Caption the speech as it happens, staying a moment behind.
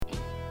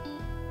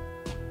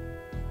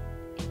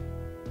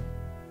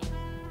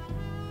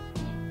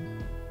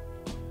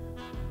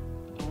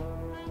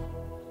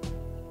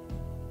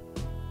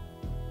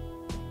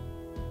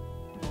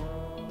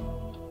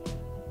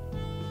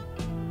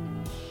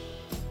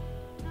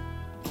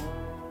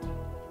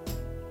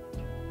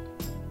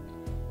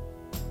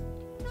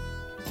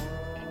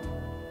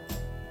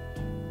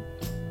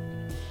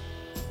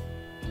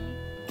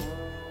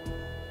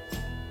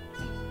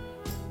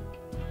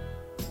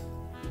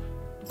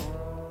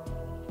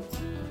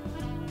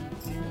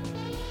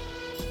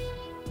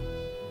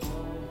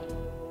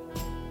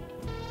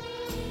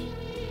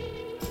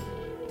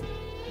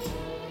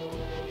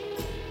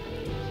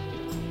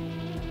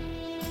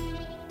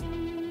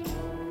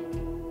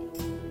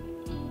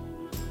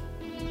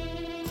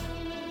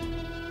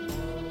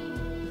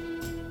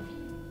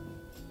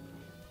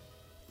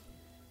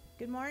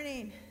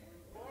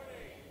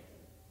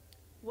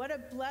What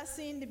a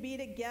blessing to be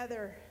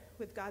together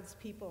with God's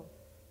people.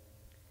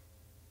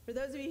 For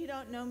those of you who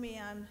don't know me,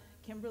 I'm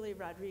Kimberly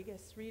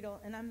Rodriguez Riedel,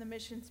 and I'm the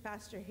missions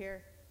pastor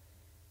here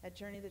at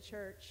Journey the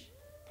Church.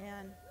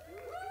 And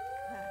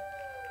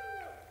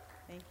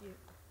thank you.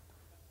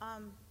 I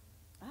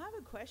have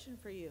a question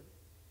for you.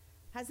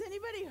 Has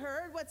anybody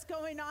heard what's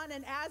going on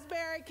in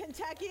Asbury,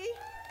 Kentucky?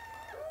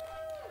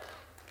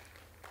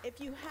 If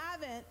you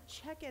haven't,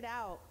 check it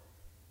out,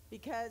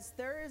 because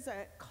there is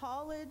a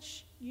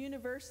college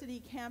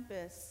university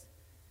campus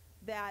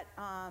that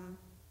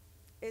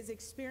is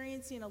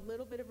experiencing a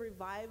little bit of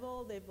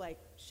revival. They've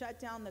shut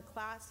down the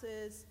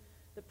classes.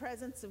 The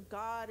presence of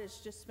God has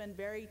just been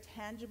very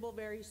tangible,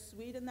 very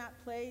sweet in that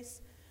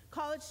place.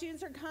 College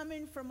students are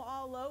coming from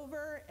all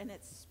over, and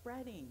it's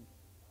spreading.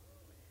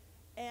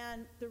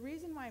 And the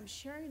reason why I'm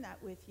sharing that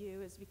with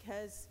you is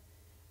because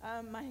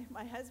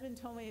my husband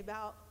told me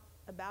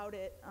about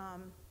it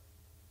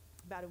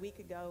about a week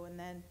ago, and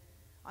then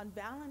on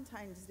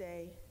Valentine's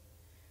Day,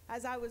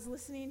 as I was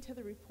listening to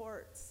the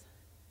reports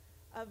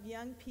of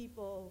young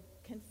people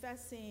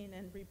confessing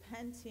and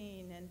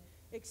repenting and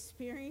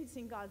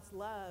experiencing God's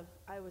love,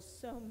 I was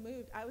so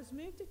moved. I was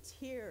moved to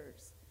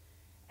tears,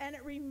 and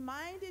it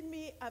reminded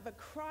me of a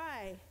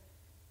cry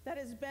that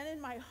has been in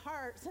my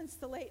heart since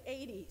the late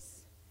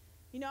 80s.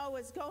 You know, I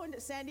was going to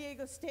San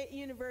Diego State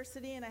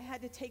University, and I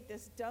had to take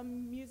this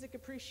dumb music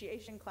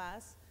appreciation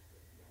class.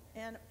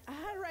 And I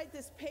had to write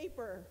this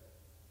paper.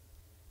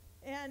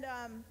 And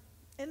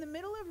in the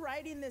middle of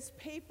writing this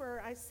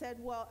paper, I said,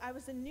 well, I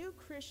was a new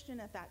Christian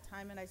at that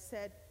time, and I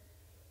said,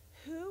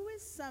 who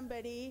is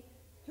somebody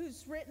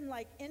who's written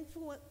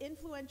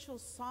influential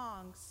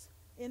songs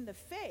in the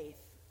faith?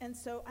 And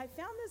so I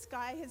found this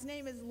guy. His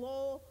name is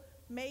Lowell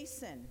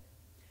Mason.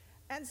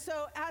 And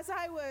so as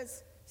I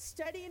was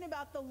studying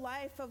about the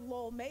life of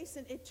Lowell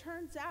Mason, it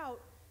turns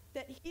out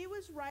that he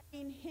was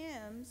writing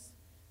hymns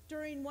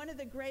during one of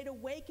the great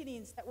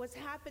awakenings that was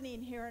happening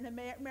here in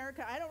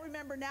America. I don't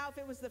remember now if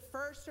it was the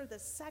first or the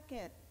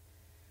second,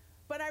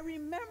 but I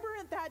remember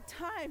at that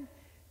time,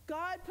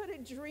 God put a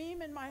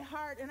dream in my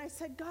heart, and I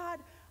said, God,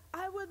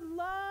 I would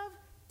love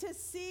to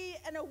see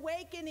an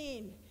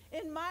awakening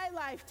in my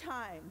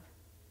lifetime.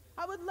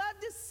 I would love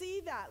to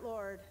see that,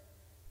 Lord.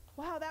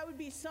 Wow, that would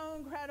be so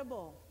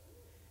incredible.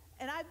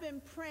 And I've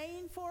been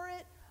praying for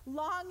it,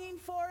 longing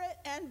for it,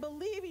 and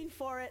believing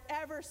for it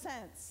ever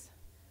since.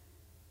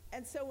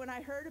 And so when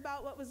I heard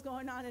about what was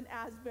going on in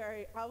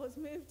Asbury, I was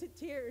moved to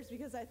tears,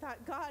 because I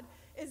thought, God,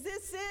 is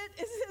this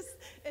it?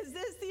 Is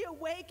this the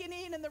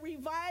awakening and the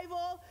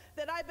revival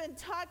that I've been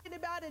talking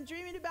about and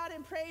dreaming about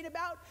and praying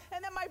about?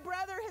 And then my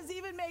brother has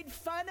even made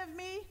fun of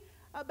me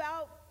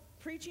about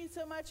preaching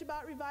so much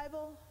about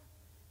revival.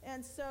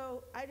 And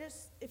so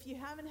if you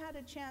haven't had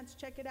a chance,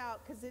 check it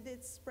out, because it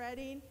is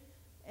spreading.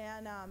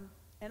 And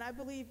I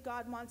believe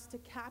God wants to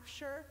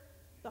capture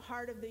the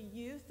heart of the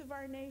youth of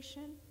our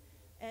nation.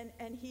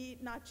 And he,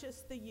 not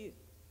just the youth,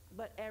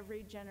 but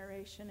every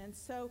generation. And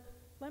so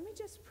let me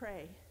just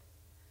pray.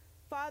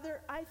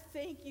 Father, I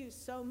thank you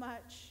so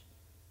much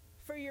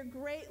for your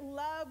great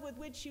love with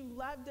which you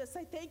loved us.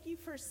 I thank you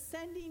for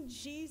sending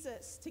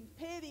Jesus to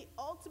pay the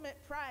ultimate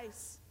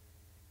price.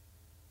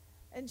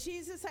 And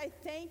Jesus, I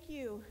thank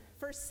you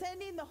for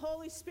sending the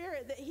Holy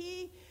Spirit, that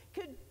he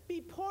could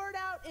be poured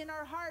out in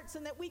our hearts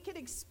and that we could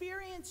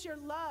experience your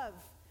love.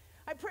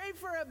 I pray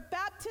for a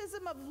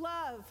baptism of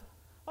love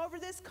over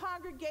this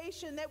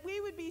congregation, that we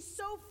would be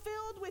so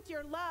filled with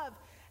your love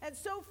and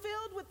so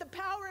filled with the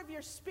power of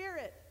your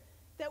Spirit,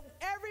 that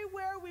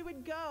everywhere we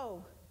would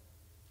go,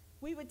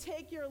 we would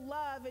take your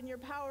love and your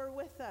power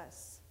with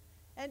us.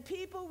 And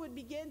people would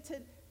begin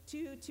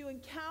to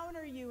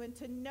encounter you and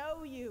to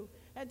know you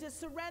and to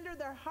surrender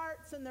their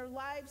hearts and their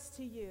lives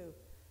to you.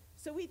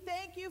 So we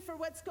thank you for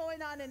what's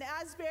going on in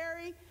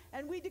Asbury,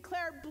 and we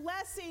declare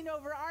blessing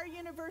over our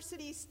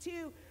universities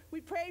too. We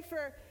pray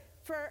for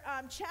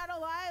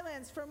Channel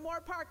Islands, for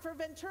Moore Park, for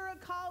Ventura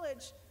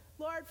College,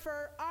 Lord,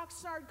 for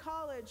Oxnard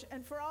College,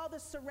 and for all the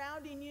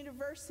surrounding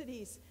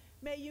universities.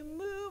 May you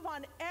move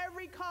on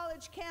every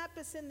college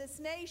campus in this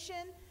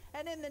nation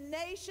and in the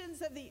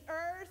nations of the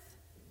earth,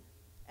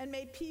 and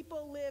may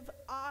people live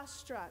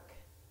awestruck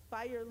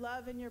by your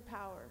love and your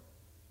power.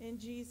 In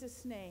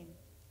Jesus' name,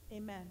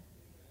 amen.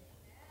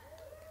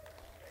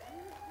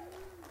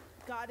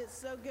 God is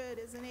so good,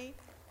 isn't he?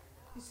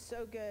 He's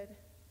so good.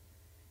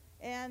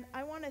 And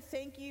I want to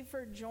thank you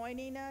for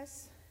joining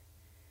us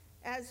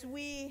as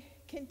we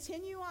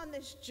continue on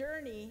this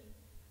journey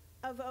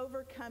of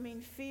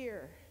overcoming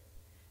fear.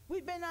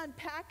 We've been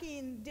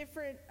unpacking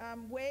different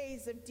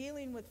ways of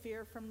dealing with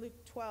fear from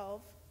Luke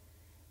 12.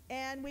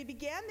 And we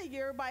began the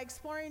year by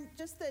exploring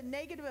just the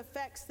negative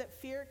effects that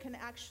fear can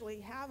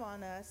actually have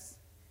on us.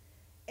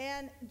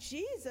 And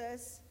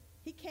Jesus,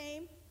 he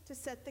came to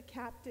set the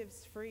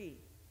captives free.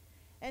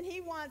 And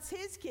he wants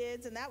his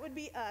kids, and that would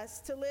be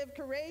us, to live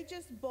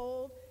courageous,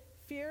 bold,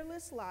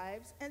 fearless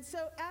lives. And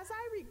so as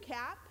I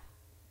recap,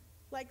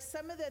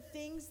 some of the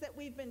things that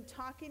we've been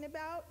talking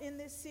about in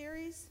this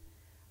series,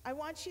 I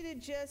want you to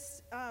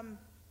just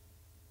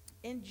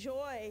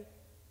enjoy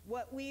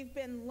what we've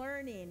been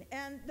learning.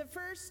 And the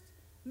first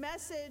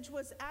message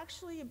was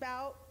actually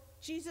about,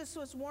 Jesus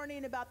was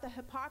warning about the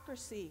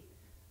hypocrisy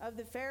of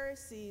the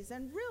Pharisees.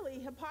 And really,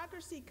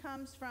 hypocrisy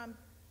comes from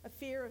a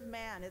fear of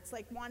man. It's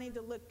like wanting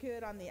to look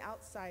good on the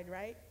outside,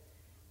 right?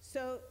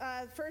 So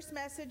first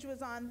message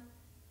was on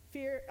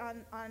fear,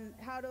 on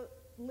how to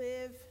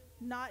live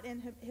not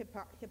in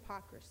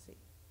hypocrisy.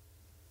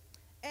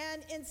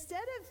 And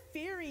instead of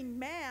fearing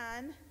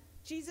man,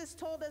 Jesus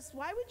told us,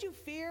 why would you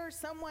fear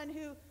someone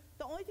who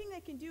the only thing they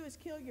can do is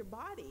kill your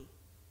body?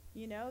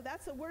 You know,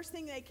 that's the worst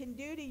thing they can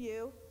do to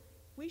you.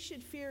 We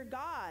should fear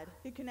God,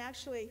 who can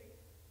actually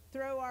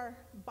throw our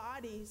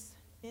bodies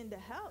into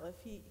hell if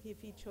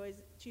he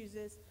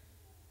chooses.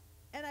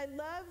 And I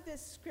love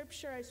this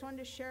scripture. I just wanted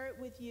to share it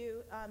with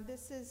you.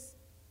 This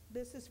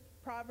is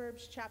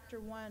Proverbs chapter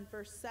 1,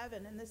 verse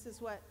 7, and this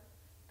is what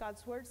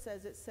God's word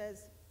says. It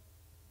says,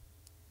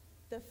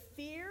 "The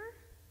fear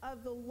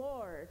of the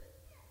Lord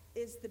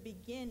is the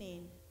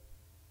beginning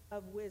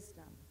of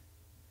wisdom."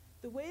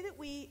 The way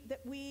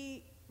that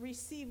we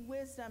receive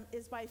wisdom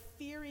is by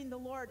fearing the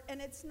Lord.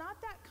 And it's not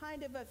that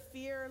kind of a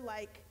fear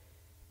like,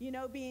 you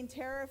know, being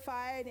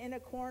terrified in a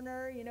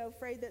corner, you know,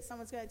 afraid that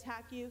someone's going to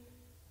attack you.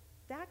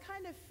 That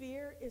kind of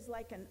fear is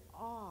like an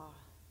awe.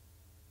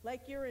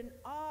 Like you're in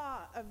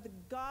awe of the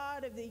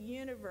God of the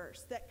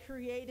universe that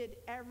created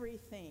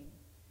everything.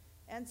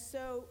 And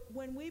so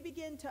when we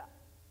begin to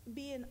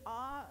be in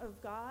awe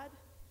of God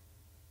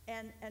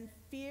and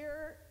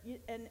fear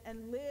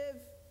and live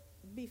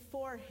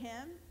before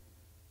him,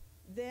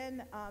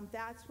 then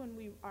that's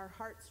when our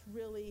hearts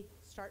really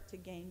start to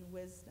gain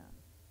wisdom.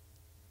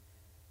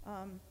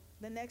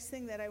 The next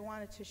thing that I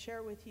wanted to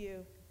share with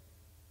you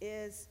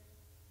is,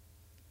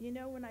 you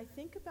know, when I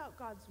think about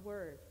God's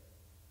word,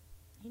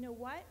 you know,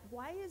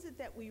 why is it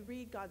that we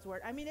read God's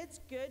word? I mean, it's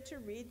good to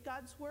read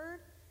God's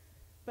word,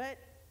 but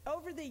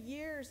over the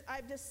years,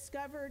 I've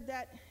discovered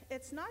that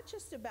it's not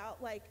just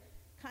about like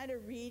kind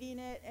of reading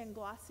it and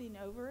glossing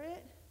over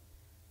it.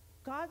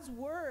 God's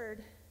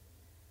word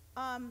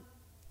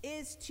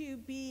is to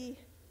be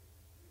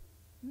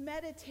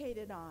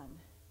meditated on.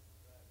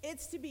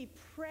 It's to be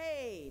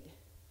prayed.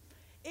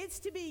 It's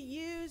to be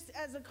used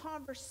as a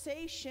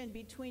conversation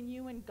between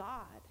you and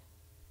God.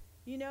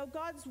 You know,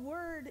 God's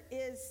word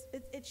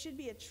it should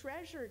be a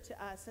treasure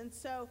to us. And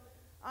so,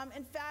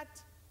 in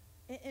fact,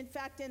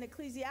 in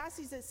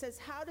Ecclesiastes, it says,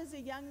 how does a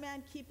young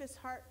man keep his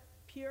heart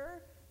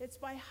pure? It's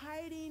by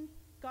hiding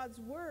God's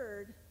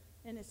word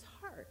in his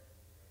heart.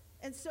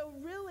 And so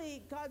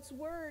really, God's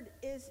word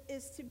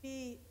is to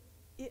be,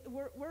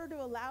 we're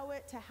to allow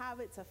it to have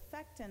its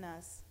effect in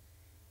us.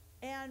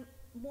 And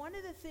one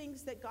of the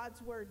things that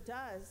God's word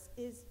does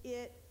is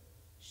it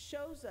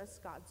shows us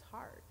God's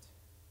heart.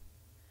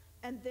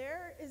 And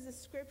there is a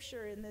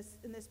scripture in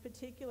this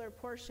particular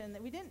portion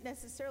that we didn't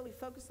necessarily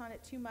focus on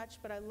it too much,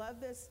 but I love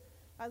this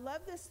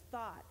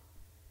thought.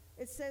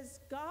 It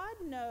says, God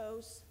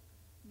knows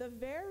the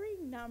very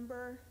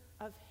number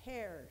of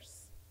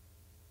hairs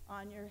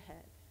on your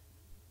head.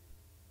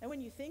 And when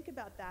you think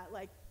about that,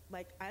 like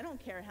I don't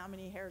care how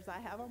many hairs I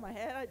have on my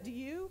head, do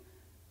you?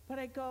 But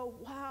I go,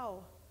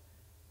 wow,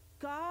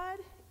 God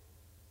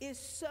is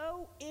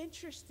so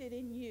interested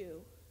in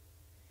you.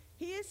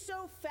 He is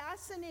so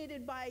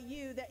fascinated by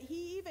you that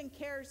he even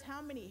cares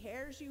how many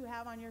hairs you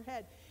have on your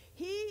head.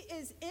 He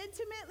is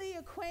intimately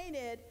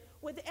acquainted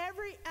with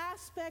every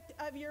aspect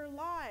of your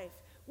life,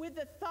 with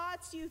the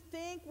thoughts you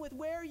think, with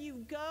where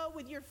you go,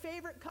 with your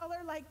favorite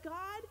color. Like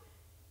God,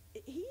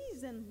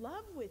 he's in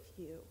love with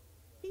you.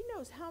 He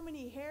knows how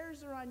many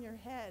hairs are on your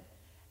head.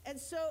 And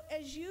so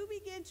as you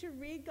begin to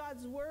read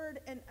God's word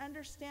and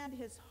understand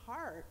his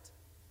heart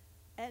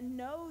and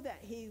know that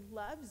he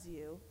loves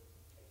you,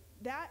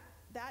 that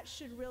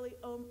should really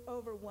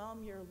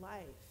overwhelm your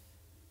life.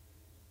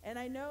 And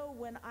I know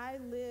when I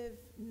live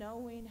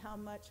knowing how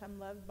much I'm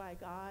loved by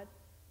God,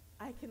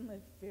 I can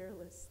live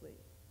fearlessly.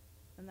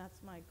 And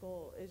that's my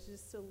goal, is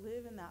just to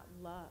live in that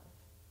love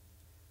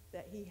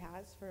that he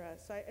has for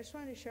us. So I just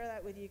wanted to share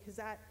that with you because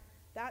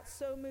that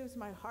so moves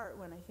my heart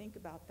when I think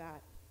about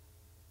that.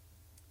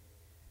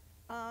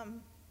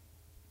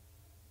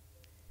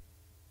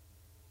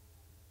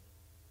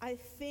 I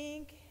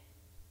think,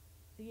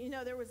 you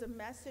know, there was a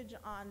message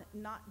on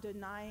not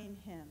denying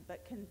him,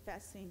 but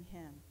confessing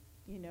him,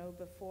 you know,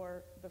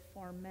 before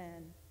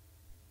men.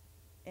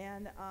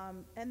 And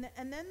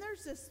then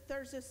there's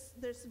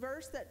this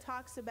verse that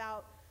talks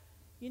about,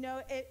 you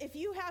know, if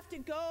you have to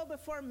go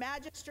before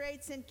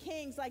magistrates and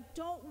kings, like,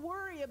 don't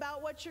worry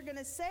about what you're going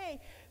to say,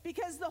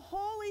 because the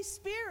Holy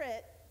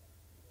Spirit,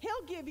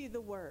 he'll give you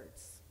the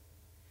words.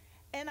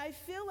 And I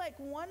feel like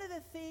one of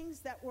the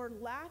things that we're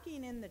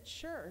lacking in the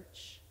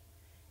church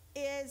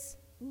is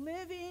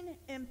living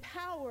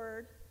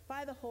empowered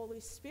by the Holy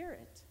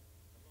Spirit.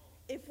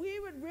 If we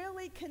would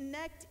really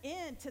connect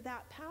into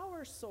that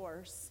power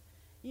source,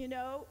 you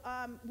know,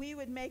 we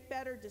would make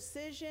better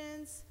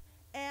decisions,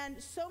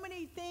 and so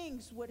many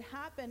things would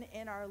happen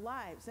in our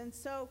lives. And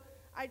so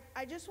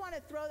I just want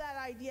to throw that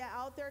idea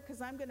out there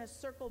because I'm going to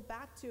circle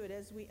back to it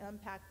as we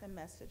unpack the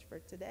message for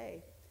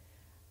today.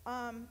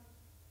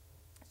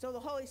 So the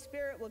Holy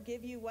Spirit will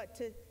give you what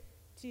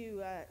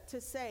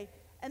to say.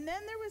 And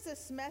then there was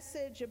this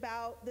message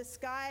about this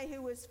guy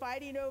who was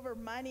fighting over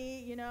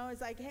money.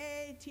 It's like,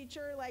 hey,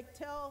 teacher, like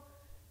tell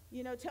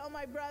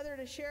my brother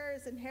to share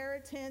his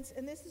inheritance.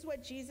 And this is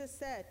what Jesus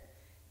said.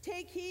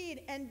 Take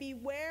heed and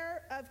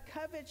beware of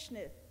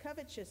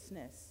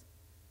covetousness.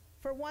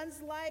 For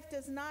one's life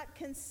does not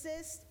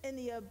consist in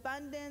the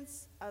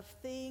abundance of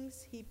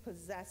things he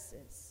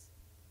possesses.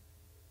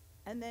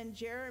 And then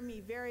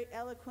Jeremy very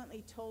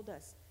eloquently told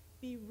us,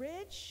 be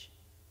rich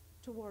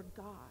toward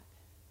God.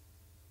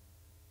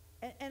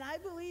 And I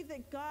believe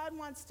that God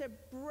wants to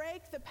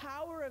break the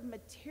power of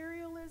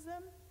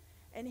materialism,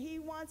 and he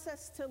wants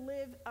us to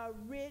live a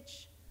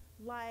rich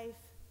life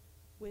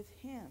with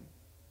him.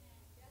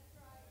 That's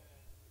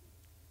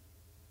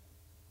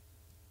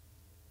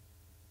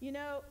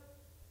right.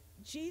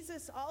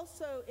 Jesus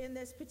also in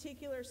this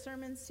particular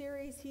sermon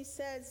series, he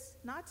says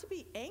not to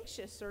be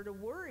anxious or to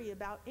worry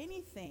about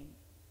anything,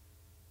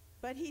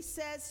 but he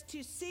says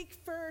to seek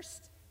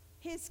first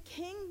his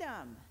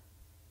kingdom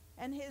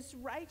and his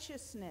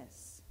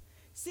righteousness.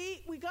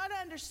 See, we got to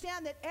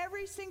understand that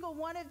every single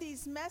one of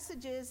these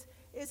messages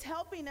is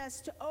helping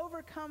us to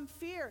overcome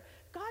fear.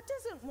 God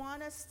doesn't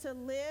want us to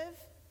live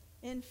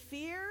in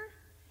fear.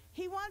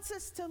 He wants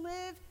us to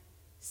live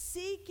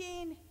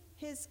seeking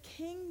his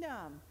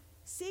kingdom,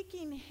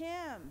 seeking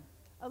him,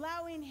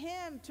 allowing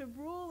him to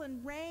rule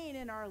and reign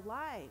in our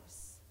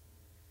lives.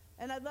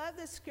 And I love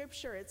this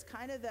scripture. It's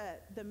kind of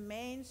the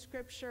main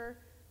scripture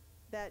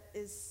that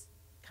is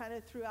kind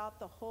of throughout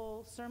the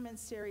whole sermon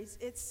series.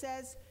 It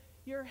says,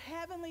 your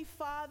heavenly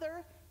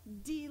Father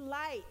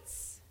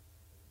delights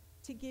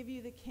to give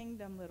you the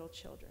kingdom, little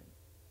children.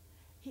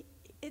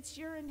 It's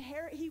your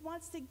inheritance. He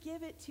wants to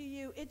give it to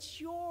you. It's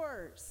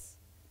yours.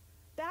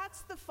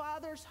 That's the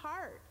Father's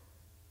heart,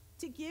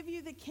 to give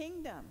you the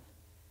kingdom.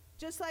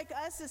 Just like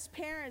us as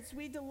parents,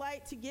 we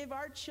delight to give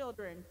our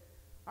children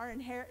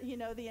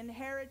the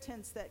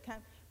inheritance that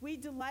comes. We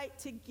delight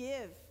to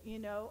give,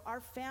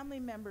 our family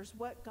members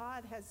what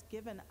God has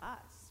given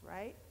us,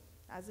 right?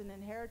 As an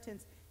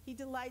inheritance. He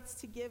delights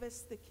to give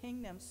us the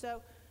kingdom.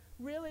 So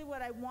really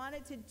what I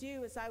wanted to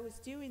do as I was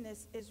doing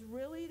this is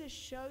really to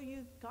show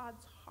you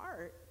God's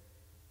heart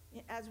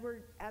as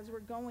we're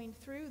going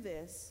through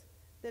this,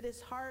 that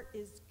his heart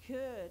is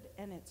good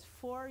and it's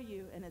for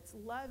you and it's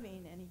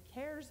loving and he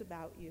cares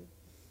about you.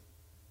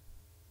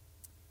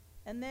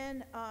 And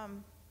then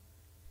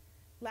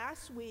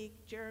last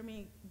week,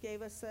 Jeremy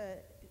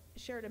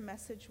shared a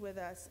message with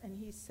us, and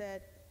he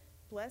said,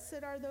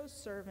 blessed are those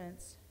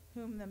servants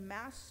whom the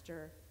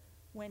master,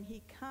 when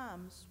he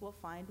comes, will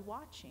find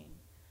watching.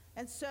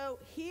 And so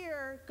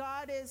here,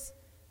 God is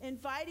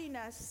inviting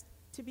us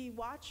to be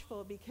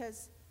watchful,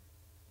 because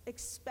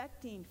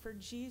expecting for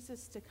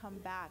Jesus to come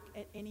back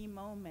at any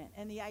moment.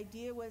 And the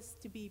idea was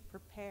to be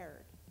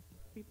prepared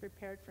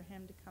for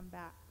him to come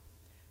back.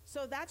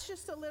 So that's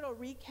just a little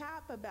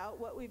recap about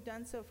what we've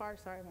done so far.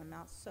 Sorry, my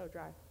mouth's so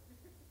dry.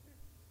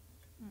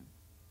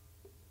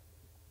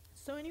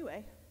 So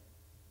anyway,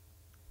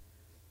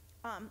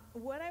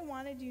 what I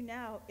want to do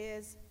now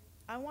is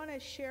I want to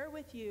share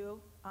with you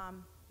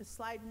the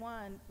slide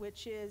 1,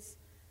 which is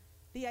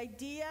the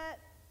idea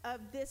of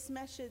this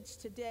message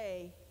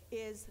today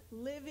is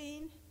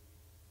living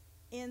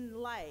in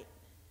light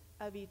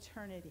of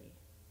eternity.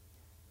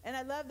 And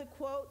I love the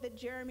quote that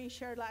Jeremy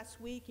shared last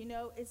week.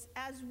 It's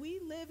as we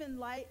live in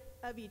light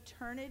of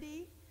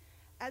eternity,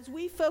 as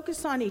we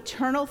focus on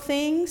eternal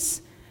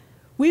things,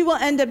 we will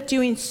end up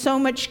doing so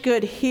much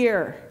good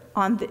here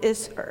on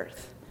this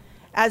earth.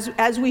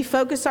 As we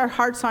focus our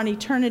hearts on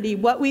eternity,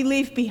 what we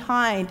leave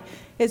behind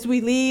is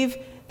we leave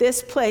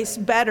this place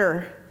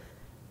better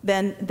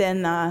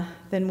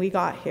than we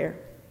got here.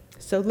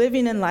 So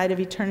living in light of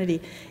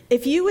eternity.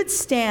 If you would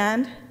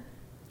stand,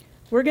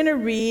 we're going to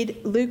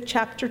read Luke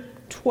chapter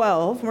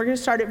 12. We're going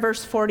to start at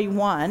verse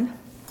 41.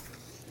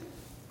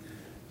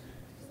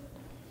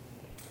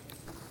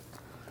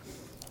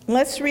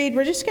 Let's read.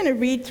 We're just going to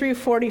read through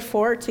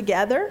 44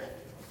 together.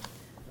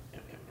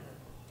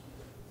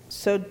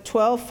 So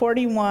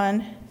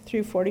 12:41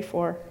 through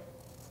 44.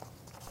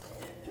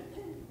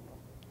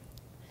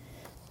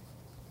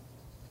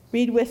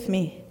 Read with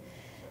me.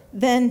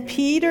 Then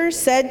Peter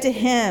said to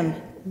him,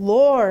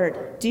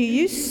 Lord, do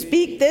you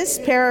speak this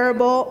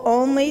parable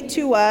only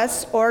to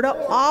us or to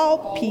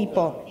all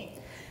people?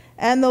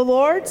 And the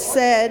Lord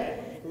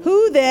said,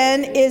 who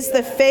then is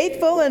the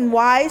faithful and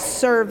wise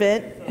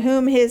servant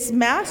whom his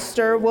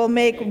master will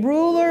make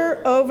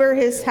ruler over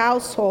his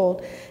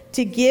household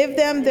to give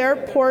them their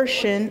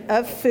portion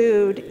of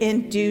food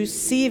in due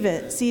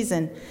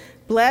season?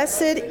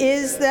 Blessed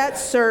is that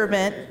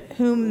servant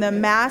whom the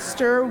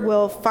master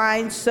will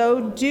find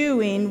so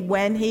doing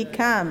when he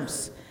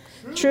comes.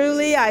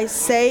 Truly I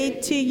say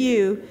to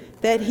you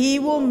that he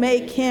will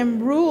make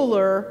him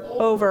ruler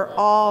over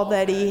all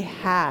that he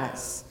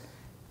has.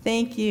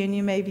 Thank you, and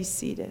you may be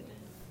seated.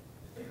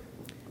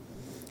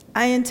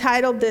 I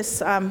entitled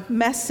this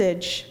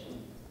message,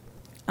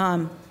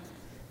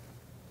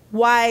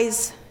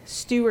 Wise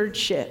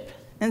Stewardship.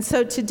 And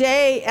so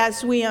today,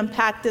 as we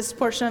unpack this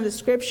portion of the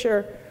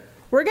scripture,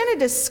 we're going to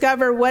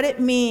discover what it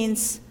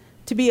means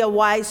to be a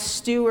wise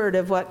steward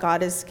of what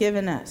God has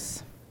given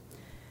us.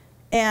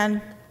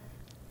 And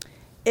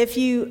the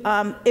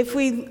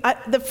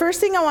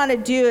first thing I want to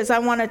do is I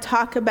want to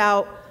talk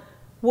about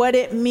what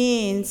it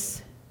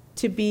means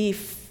to be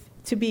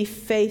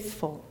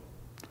faithful.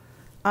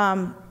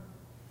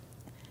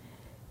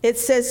 It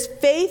says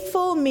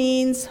faithful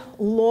means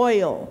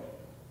loyal,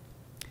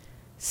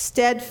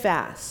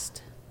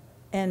 steadfast,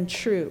 and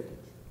true.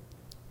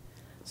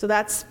 So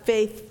that's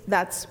faith.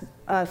 That's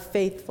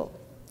faithful.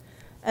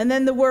 And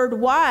then the word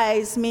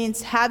wise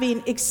means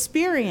having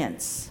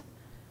experience,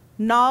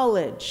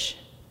 knowledge,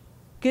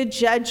 good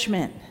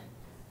judgment,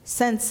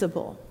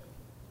 sensible.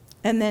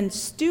 And then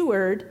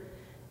steward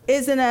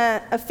is an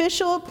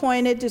official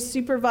appointed to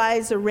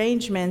supervise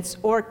arrangements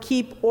or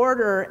keep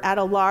order at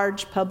a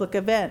large public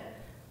event.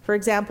 For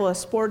example, a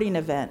sporting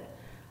event.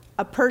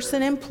 A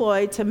person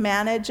employed to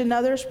manage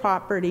another's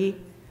property,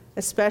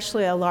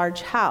 especially a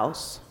large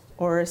house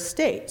or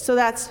estate. So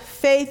that's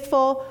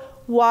faithful,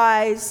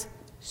 wise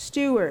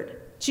steward.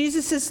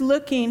 Jesus is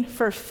looking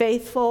for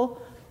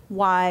faithful,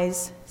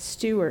 wise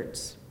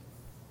stewards.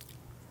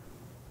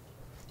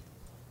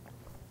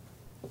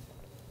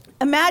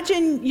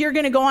 Imagine you're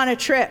going to go on a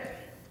trip,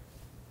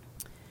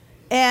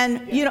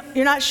 and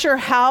you're not sure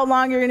how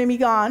long you're going to be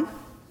gone.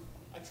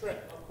 A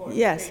trip, of course.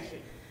 Yes.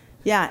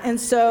 Yeah, and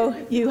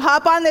so you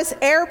hop on this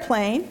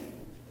airplane,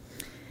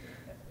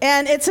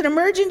 and it's an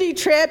emergency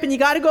trip, and you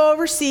got to go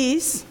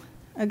overseas,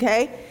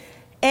 okay?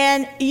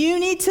 And you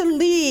need to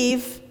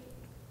leave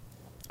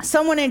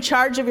someone in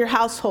charge of your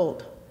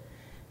household.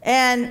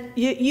 And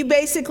you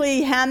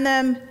basically hand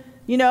them,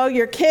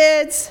 your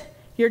kids,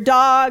 your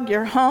dog,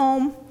 your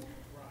home,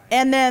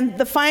 and then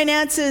the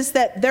finances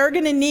that they're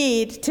going to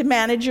need to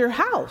manage your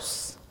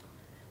house.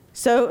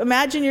 So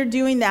imagine you're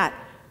doing that.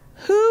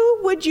 Who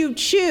would you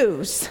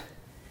choose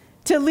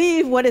to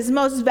leave what is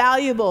most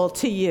valuable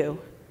to you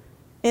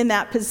in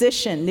that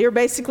position? You're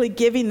basically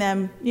giving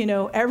them,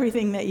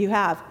 everything that you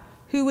have.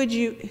 Who would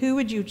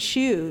you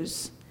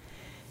choose?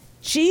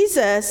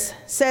 Jesus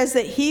says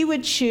that he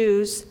would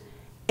choose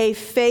a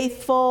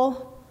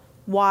faithful,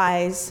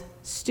 wise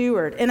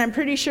steward. And I'm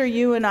pretty sure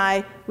you and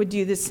I would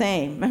do the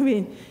same. I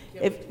mean,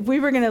 if we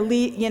were going to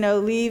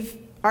leave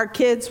our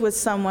kids with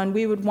someone,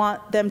 we would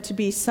want them to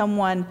be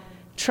someone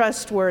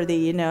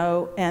trustworthy,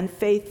 and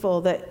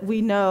faithful, that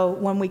we know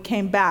when we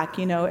came back,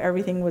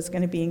 everything was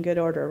going to be in good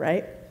order,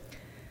 right?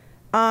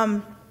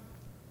 I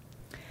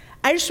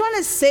just want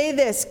to say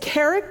this: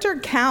 character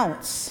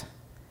counts.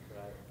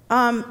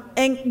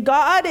 And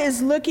God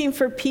is looking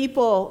for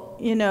people,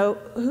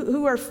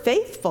 who are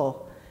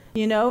faithful,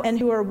 and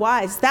who are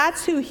wise.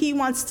 That's who he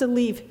wants to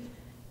leave,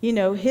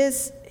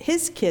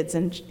 his kids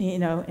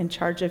in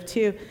charge of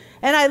too.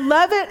 And I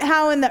love it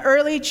how in the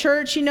early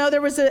church,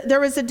 there was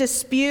a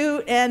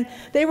dispute, and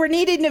they were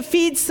needing to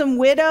feed some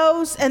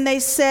widows, and they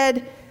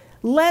said,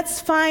 let's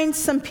find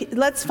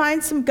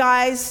some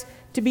guys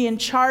to be in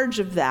charge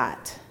of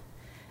that.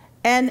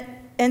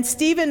 And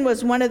Stephen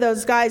was one of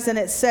those guys, and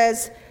it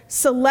says,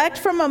 select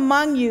from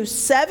among you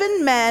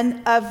 7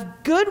 men of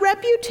good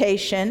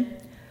reputation,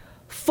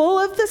 full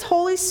of the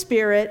Holy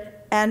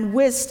Spirit and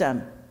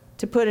wisdom,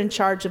 to put in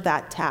charge of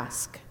that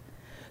task.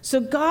 So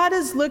God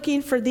is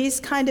looking for these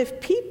kind of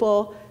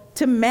people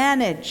to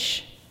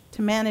manage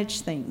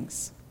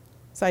things.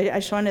 So I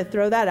just want to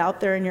throw that out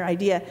there in your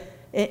idea,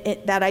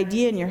 that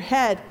idea in your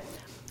head.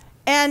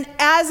 And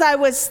as I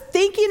was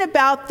thinking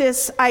about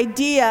this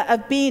idea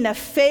of being a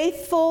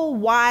faithful,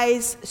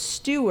 wise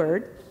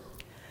steward,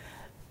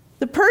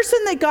 the person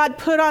that God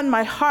put on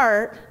my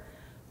heart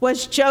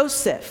was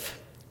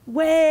Joseph,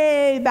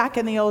 way back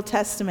in the Old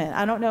Testament.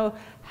 I don't know,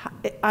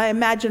 I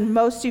imagine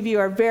most of you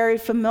are very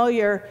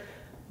familiar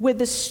with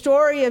the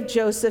story of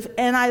Joseph,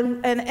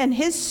 and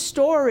his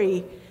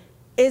story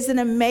is an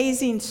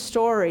amazing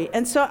story.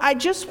 And so I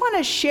just want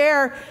to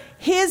share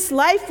his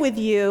life with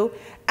you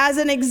as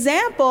an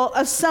example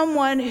of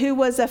someone who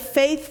was a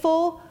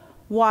faithful,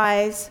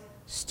 wise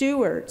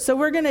steward. So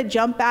we're going to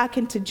jump back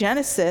into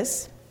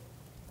Genesis.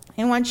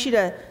 I want you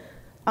to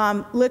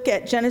look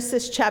at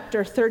Genesis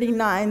chapter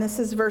 39. This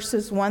is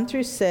verses 1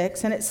 through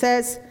 6. And it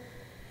says,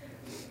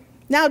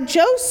 now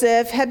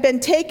Joseph had been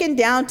taken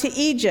down to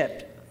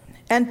Egypt,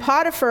 and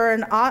Potiphar,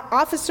 an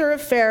officer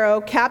of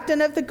Pharaoh,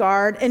 captain of the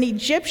guard, an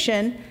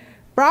Egyptian,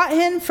 brought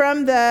him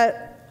from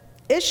the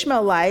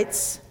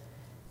Ishmaelites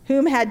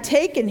whom had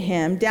taken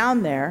him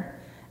down there.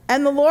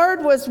 And the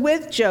Lord was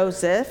with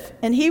Joseph,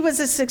 and he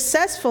was a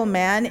successful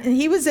man, and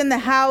he was in the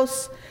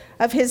house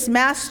of his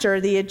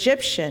master, the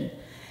Egyptian.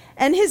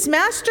 And his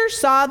master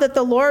saw that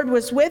the Lord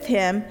was with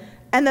him,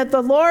 and that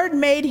the Lord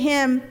made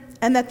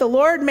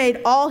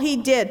all he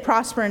did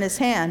prosper in his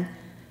hand.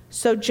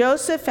 So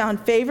Joseph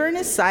found favor in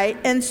his sight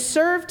and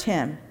served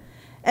him,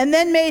 and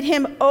then made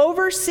him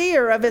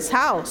overseer of his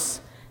house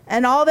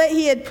and all that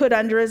he had put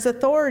under his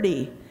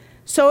authority.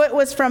 So it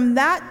was from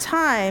that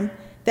time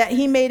that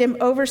he made him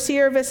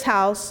overseer of his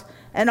house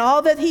and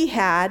all that he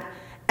had,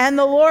 And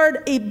the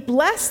Lord, he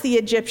blessed the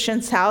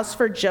Egyptian's house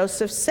for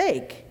Joseph's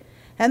sake.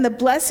 And the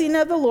blessing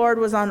of the Lord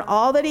was on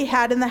all that he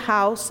had in the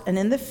house and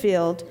in the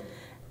field.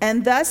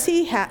 And thus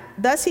he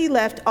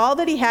left all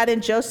that he had in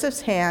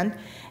Joseph's hand,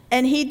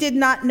 and he did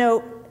not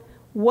know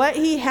what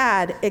he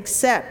had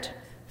except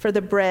for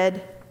the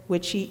bread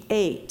which he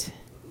ate.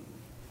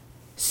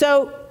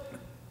 So,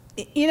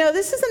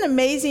 this is an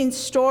amazing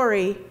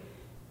story,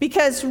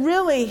 because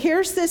really,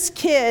 here's this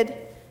kid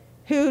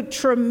who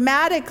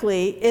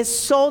traumatically is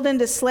sold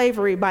into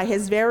slavery by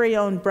his very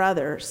own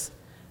brothers.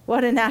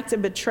 What an act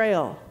of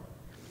betrayal.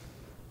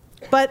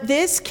 But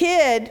this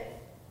kid,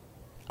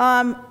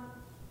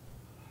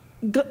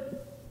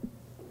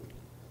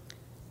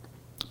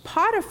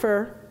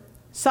 Potiphar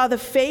saw the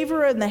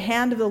favor and the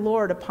hand of the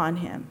Lord upon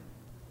him.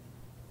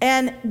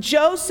 And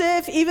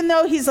Joseph, even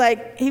though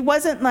he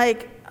wasn't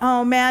like,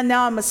 oh man,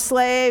 now I'm a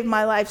slave,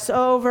 my life's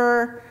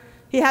over.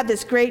 He had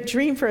this great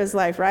dream for his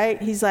life,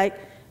 right? He's like,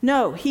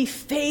 no, he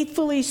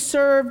faithfully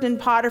served in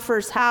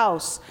Potiphar's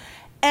house.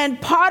 And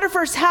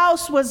Potiphar's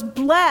house was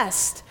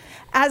blessed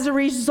as a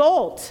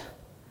result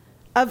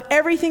of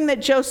everything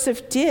that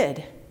Joseph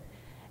did.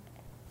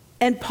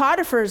 And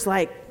Potiphar's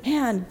like,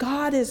 man,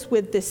 God is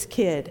with this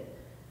kid.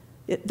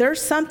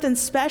 There's something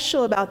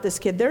special about this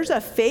kid. There's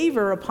a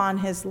favor upon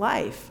his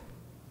life.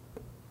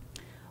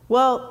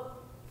 Well,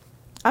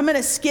 I'm going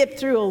to skip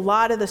through a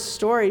lot of the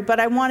story, but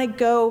I want to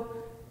go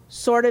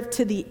sort of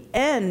to the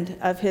end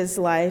of his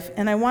life,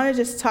 and I want to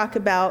just talk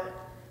about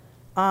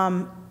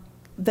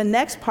the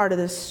next part of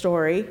this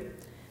story,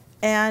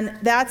 and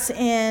that's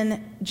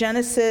in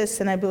Genesis,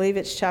 and I believe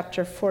it's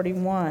chapter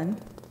 41.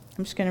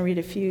 I'm just going to read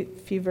a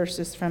few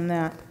verses from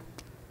that.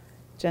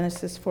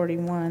 Genesis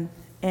 41,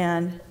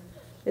 and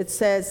it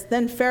says,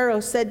 "Then Pharaoh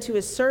said to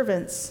his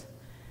servants,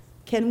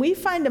 'Can we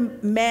find a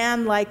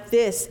man like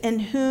this in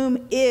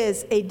whom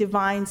is a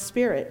divine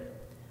spirit?'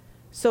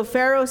 So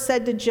Pharaoh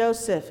said to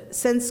Joseph,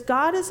 'Since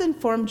God has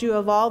informed you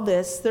of all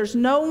this, there's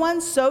no one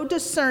so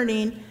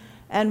discerning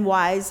and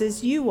wise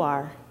as you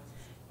are.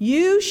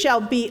 You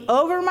shall be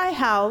over my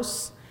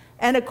house,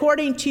 and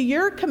according to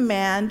your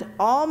command,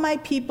 all my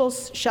people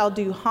shall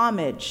do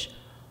homage.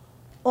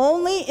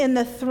 Only in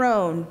the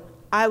throne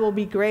I will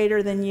be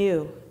greater than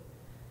you.'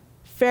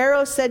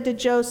 Pharaoh said to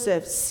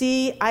Joseph,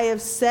 'See, I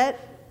have set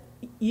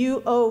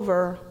you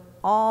over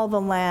all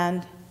the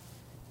land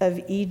of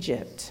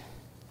Egypt.'"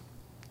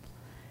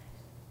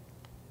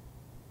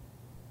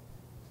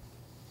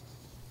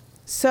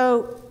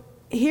 So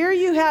here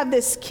you have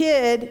this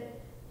kid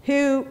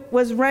who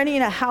was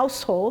running a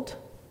household,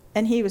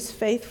 and he was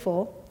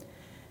faithful.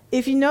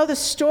 If you know the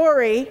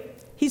story,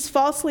 he's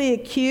falsely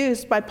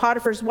accused by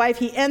Potiphar's wife.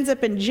 He ends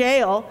up in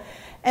jail,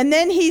 and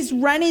then he's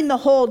running the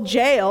whole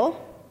jail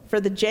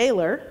for the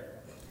jailer.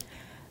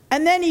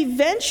 And then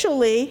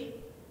eventually,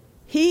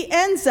 he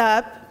ends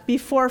up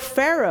before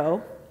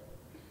Pharaoh.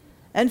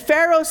 And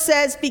Pharaoh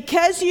says,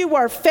 "Because you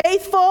are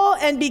faithful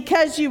and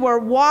because you are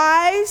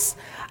wise,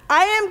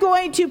 I am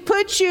going to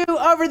put you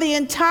over the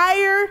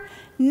entire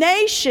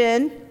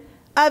nation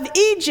of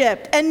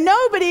Egypt, and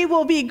nobody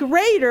will be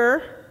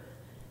greater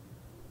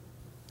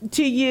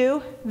to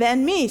you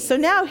than me." So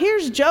now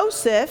here's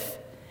Joseph.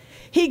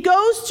 He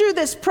goes through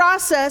this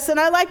process, and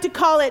I like to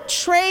call it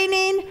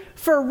training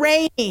for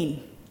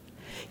reigning.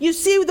 You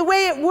see, the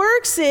way it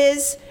works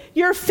is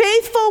you're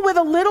faithful with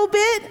a little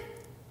bit,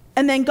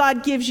 and then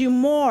God gives you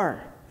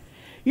more.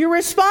 You're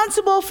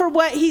responsible for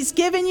what he's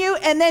given you,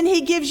 and then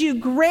he gives you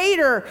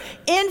greater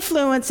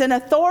influence and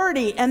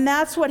authority. And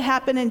that's what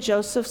happened in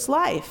Joseph's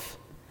life.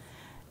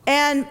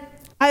 And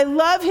I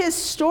love his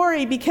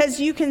story because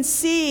you can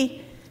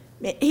see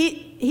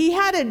he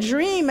had a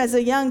dream as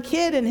a young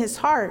kid in his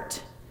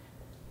heart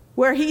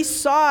where he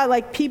saw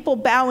like people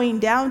bowing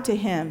down to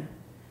him.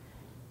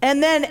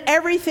 And then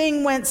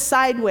everything went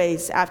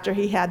sideways after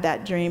he had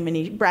that dream, and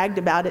he bragged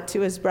about it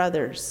to his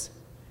brothers.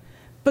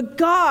 But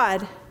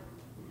God,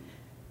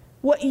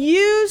 what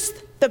used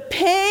the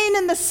pain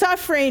and the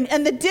suffering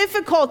and the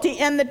difficulty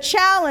and the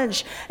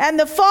challenge and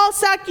the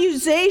false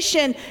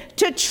accusation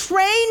to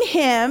train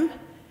him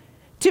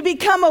to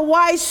become a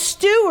wise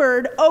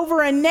steward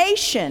over a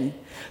nation,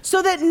 so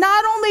that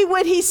not only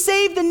would he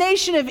save the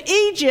nation of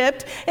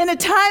Egypt in a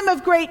time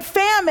of great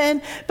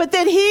famine, but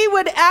that he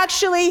would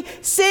actually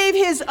save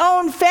his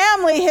own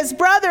family, his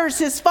brothers,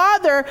 his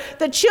father,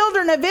 the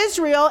children of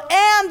Israel,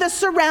 and the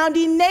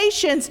surrounding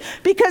nations,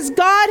 because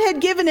God had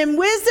given him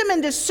wisdom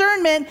and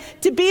discernment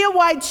to be a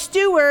wise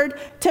steward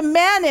to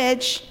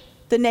manage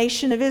the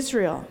nation of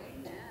Israel.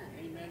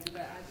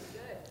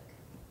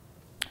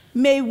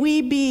 May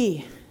we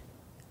be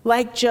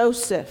like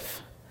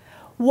Joseph,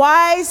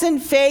 wise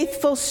and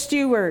faithful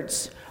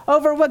stewards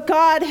over what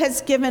God has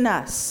given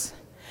us.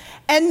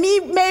 And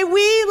may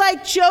we,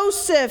 like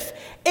Joseph,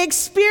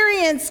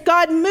 experience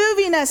God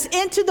moving us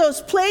into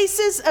those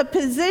places of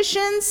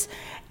positions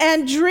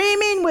and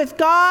dreaming with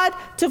God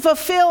to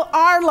fulfill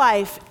our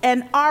life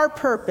and our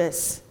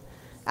purpose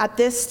at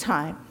this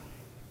time.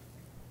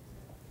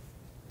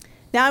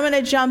 Now I'm going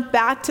to jump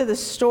back to the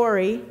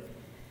story.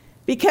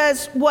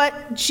 Because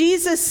what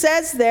Jesus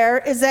says there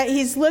is that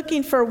he's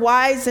looking for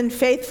wise and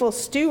faithful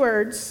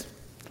stewards,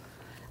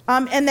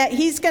 and that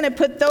he's going to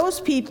put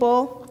those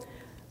people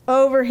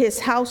over his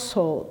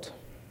household.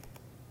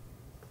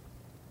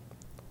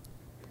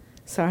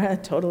 Sorry, I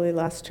totally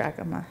lost track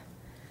of my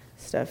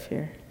stuff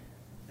here.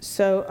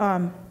 So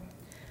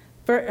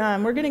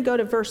we're going to go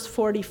to verse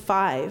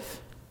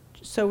 45.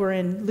 So we're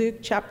in Luke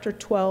chapter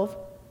 12,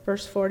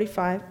 verse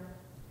 45.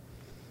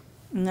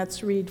 And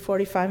let's read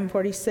 45 and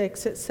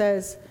 46. It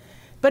says,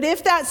 "But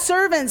if that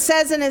servant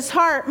says in his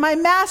heart, 'My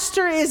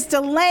master is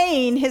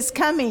delaying his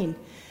coming,'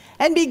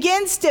 and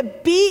begins to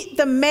beat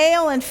the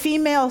male and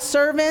female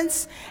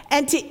servants,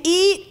 and to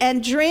eat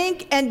and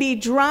drink and be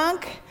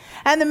drunk,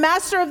 and the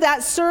master of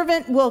that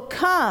servant will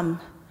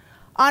come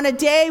on a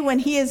day when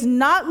he is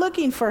not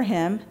looking for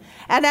him,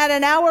 and at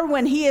an hour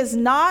when he is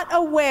not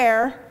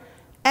aware,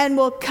 and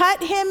will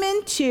cut him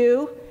in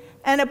two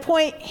and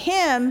appoint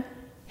him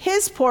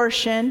his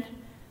portion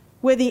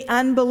with the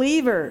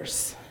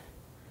unbelievers."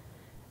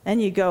 And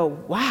you go,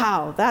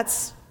 wow,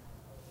 that's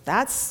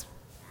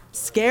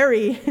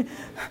scary.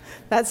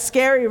 That's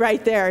scary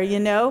right there, you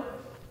know.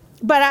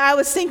 But I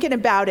was thinking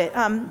about it.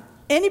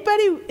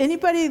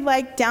 Anybody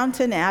like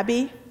Downton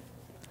Abbey?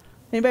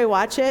 Anybody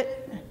watch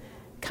it?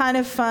 Kind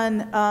of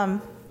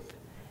fun.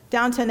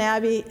 Downton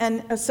Abbey.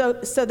 And so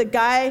the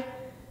guy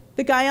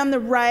on the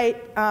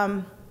right,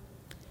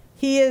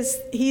 he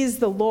is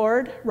the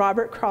Lord,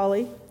 Robert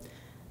Crawley.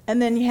 And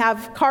then you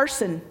have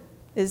Carson.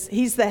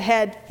 He's the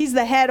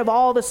head of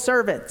all the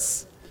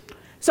servants.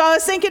 So I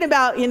was thinking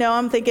about,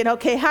 I'm thinking,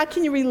 okay, how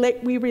can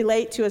we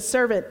relate to a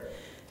servant?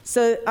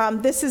 So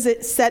this is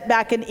it set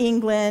back in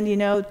England,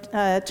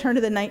 turn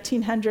of the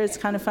 1900s,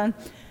 kind of fun.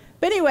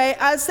 But anyway,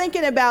 I was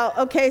thinking about,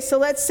 okay, so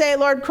let's say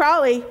Lord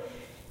Crawley,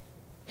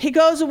 he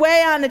goes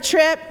away on a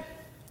trip,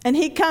 and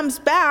he comes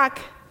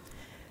back,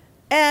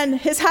 and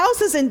his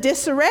house is in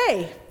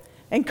disarray.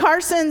 And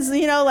Carson's,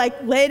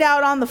 laid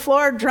out on the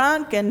floor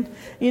drunk, and,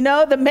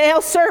 the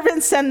male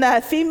servants and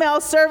the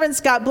female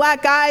servants got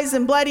black eyes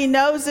and bloody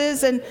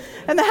noses, and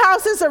the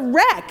house is a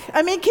wreck.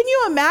 I mean, can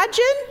you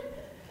imagine?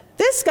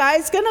 This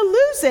guy's going to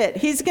lose it.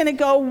 He's going to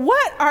go,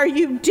 "What are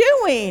you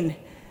doing?"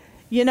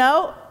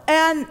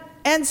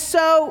 And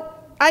so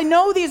I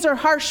know these are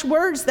harsh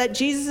words that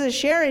Jesus is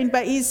sharing,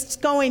 but he's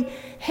going,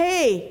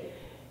 hey,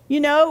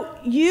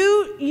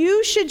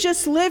 you should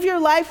just live your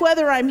life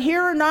whether I'm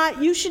here or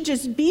not. You should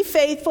just be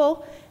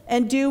faithful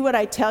and do what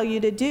I tell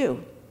you to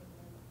do.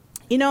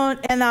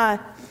 And I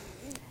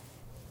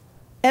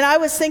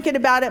was thinking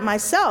about it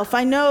myself.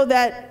 I know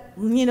that,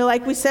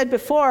 like we said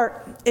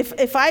before,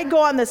 if I go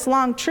on this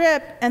long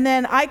trip and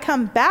then I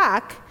come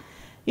back,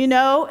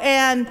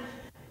 and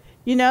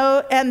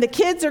the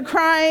kids are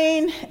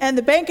crying and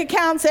the bank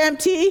account's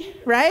empty,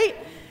 right?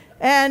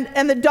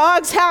 And the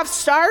dog's half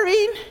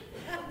starving,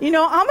 I'm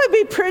going to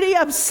be pretty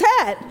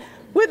upset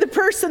with the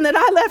person that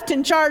I left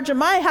in charge of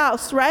my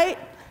house, right?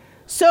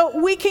 So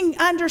we can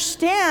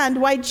understand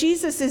why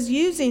Jesus is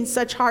using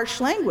such harsh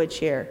language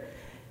here.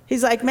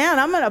 He's like, man,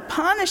 I'm going to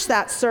punish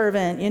that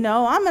servant,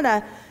 I'm going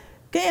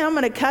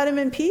to cut him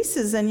in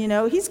pieces, and,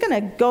 he's going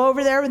to go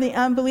over there with the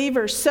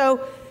unbelievers. So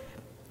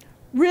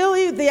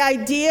really the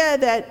idea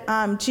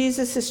that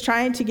Jesus is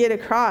trying to get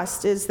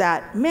across is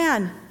that,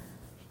 man,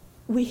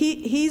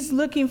 he's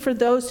looking for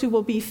those who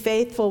will be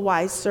faithful,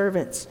 wise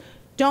servants.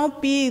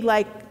 Don't be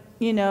like,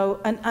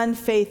 an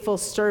unfaithful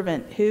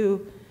servant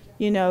who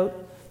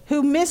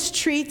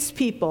mistreats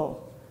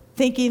people,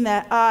 thinking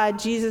that,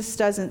 Jesus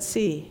doesn't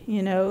see,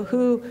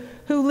 who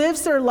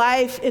lives their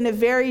life in a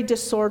very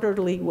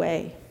disorderly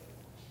way.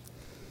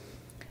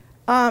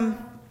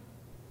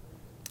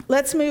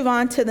 Let's move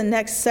on to the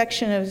next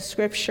section of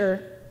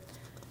Scripture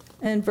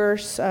in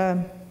verse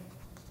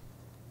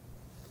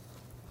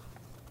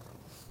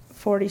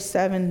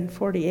 47,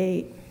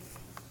 48.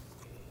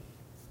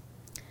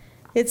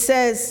 It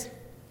says,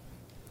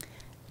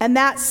 "And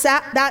that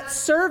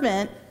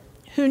servant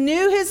who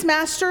knew his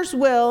master's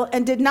will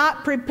and did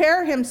not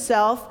prepare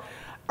himself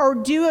or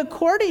do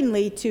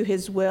accordingly to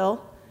his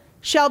will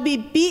shall be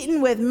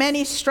beaten with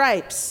many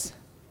stripes.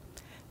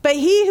 But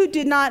he who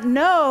did not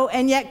know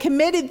and yet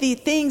committed the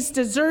things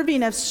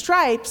deserving of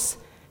stripes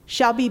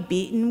shall be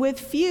beaten with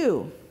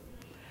few.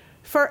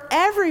 For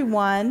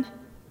everyone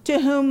to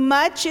whom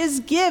much is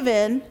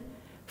given,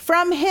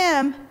 from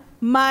him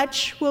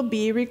much will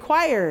be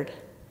required.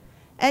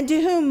 And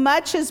to whom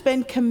much has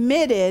been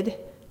committed,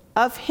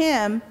 of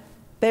him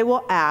they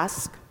will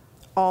ask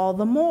all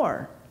the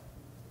more."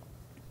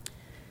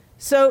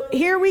 So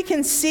here we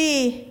can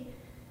see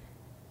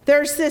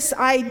there's this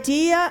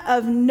idea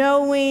of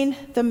knowing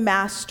the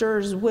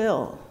master's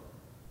will,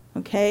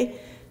 okay?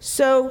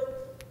 So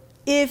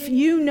if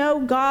you know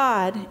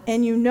God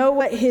and you know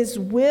what his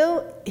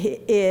will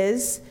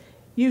is,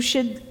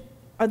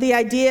 the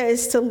idea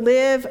is to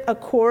live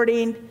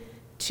according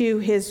to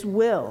his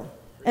will.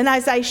 And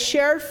as I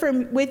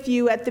shared with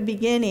you at the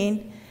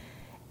beginning,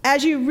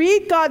 as you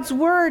read God's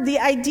word, the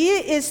idea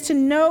is to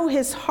know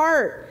his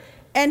heart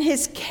and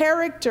his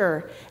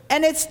character,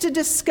 and it's to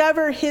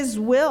discover his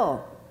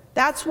will.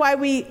 That's why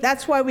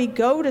we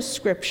go to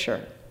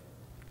Scripture.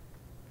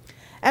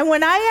 And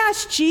when I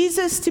ask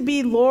Jesus to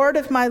be Lord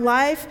of my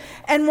life,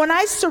 and when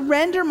I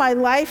surrender my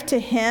life to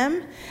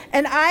him,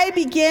 and I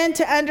begin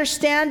to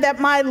understand that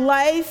my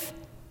life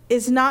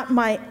is not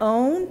my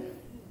own,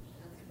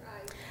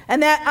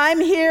 and that I'm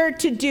here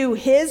to do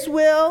his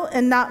will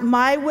and not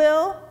my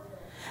will,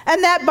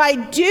 and that by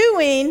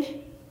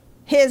doing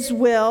his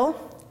will,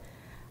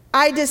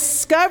 I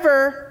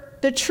discover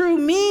the true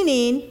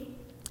meaning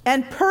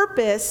and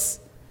purpose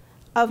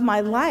of my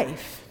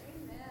life.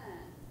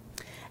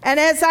 And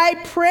as I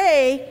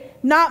pray,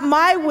 not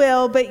my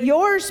will, but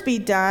yours be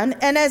done,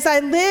 and as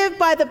I live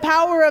by the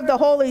power of the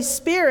Holy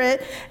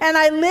Spirit, and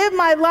I live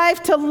my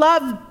life to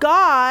love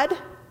God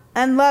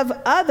and love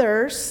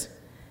others,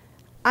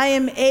 I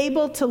am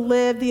able to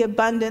live the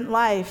abundant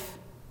life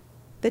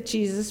that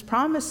Jesus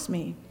promised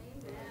me.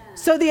 Amen.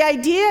 So the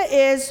idea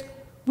is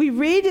we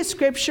read the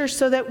Scripture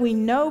so that we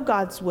know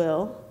God's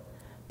will,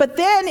 but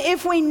then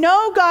if we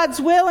know God's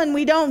will and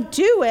we don't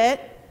do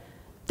it,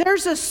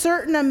 there's a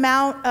certain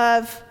amount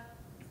of,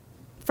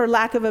 for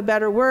lack of a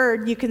better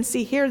word, you can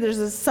see here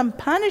there's some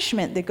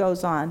punishment that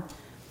goes on.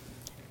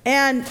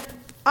 And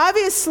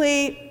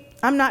obviously,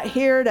 I'm not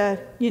here to,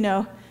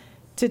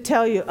 to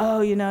tell you,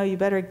 oh, you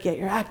better get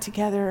your act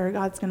together or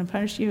God's going to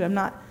punish you.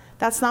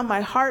 That's not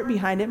my heart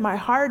behind it. My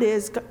heart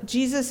is,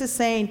 Jesus is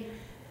saying,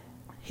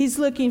 he's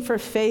looking for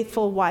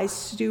faithful, wise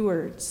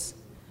stewards,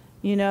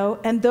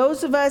 And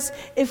those of us,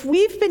 if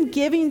we've been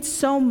giving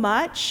so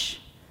much,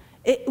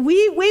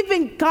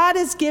 God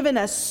has given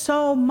us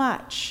so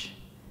much,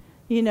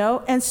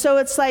 And so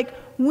it's like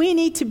we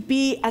need to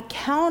be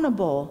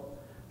accountable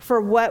for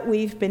what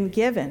we've been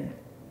given.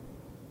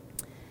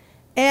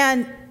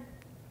 And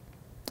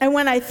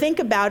when I think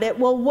about it,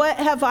 well, what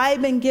have I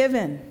been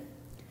given?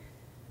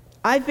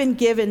 I've been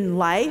given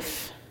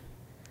life,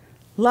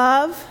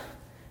 love,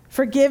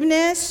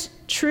 forgiveness,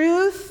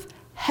 truth,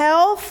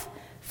 health,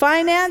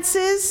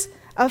 finances,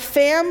 a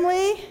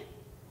family.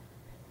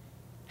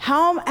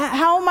 How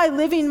am I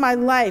living my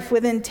life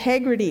with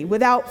integrity,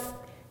 without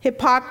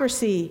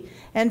hypocrisy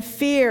and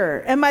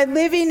fear? Am I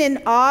living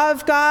in awe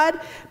of God,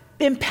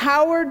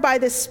 empowered by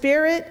the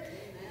Spirit,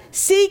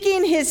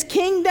 seeking his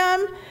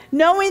kingdom,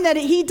 knowing that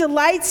he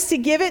delights to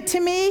give it to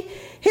me?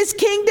 His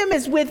kingdom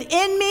is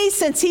within me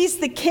since he's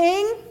the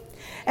king.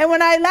 And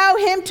when I allow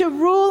him to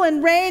rule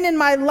and reign in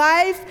my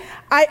life,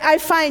 I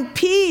find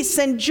peace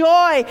and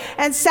joy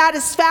and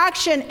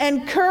satisfaction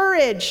and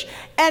courage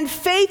and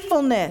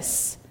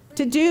faithfulness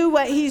to do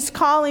what he's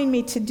calling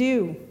me to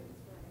do.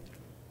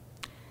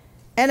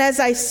 And as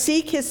I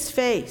seek his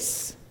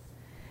face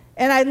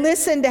and I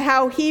listen to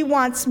how he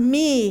wants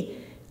me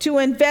to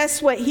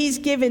invest what he's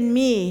given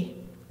me,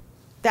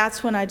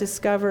 that's when I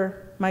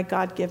discover my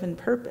God-given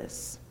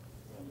purpose.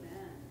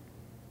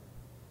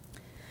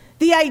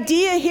 The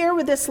idea here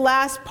with this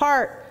last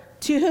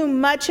part, to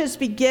whom much has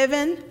been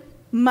given,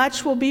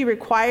 much will be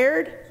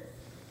required.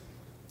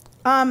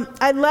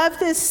 I love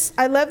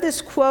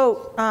this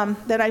quote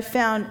that I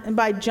found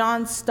by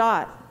John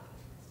Stott.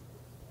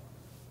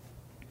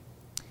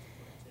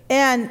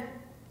 And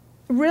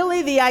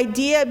really the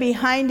idea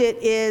behind it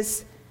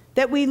is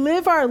that we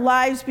live our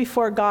lives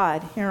before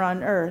God here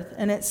on earth.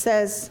 And it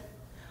says,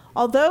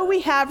 although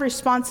we have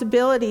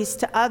responsibilities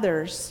to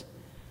others,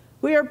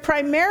 we are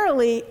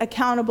primarily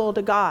accountable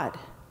to God.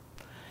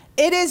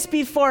 It is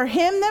before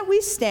him that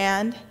we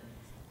stand,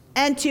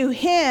 and to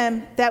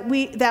him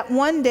that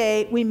one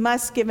day we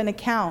must give an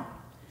account.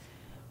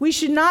 We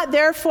should not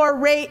therefore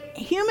rate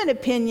human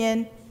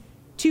opinion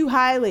too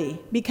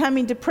highly,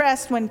 becoming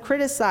depressed when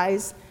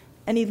criticized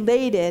and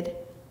elated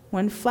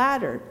when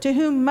flattered. To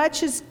whom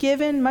much is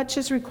given, much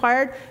is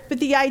required. But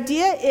the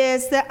idea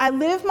is that I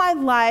live my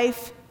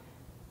life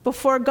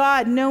before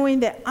God,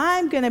 knowing that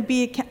I'm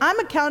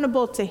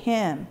accountable to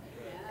him,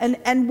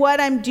 and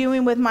what I'm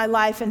doing with my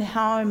life and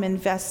how I'm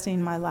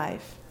investing my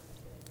life.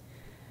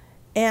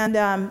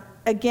 And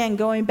again,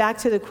 going back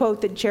to the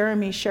quote that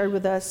Jeremy shared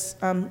with us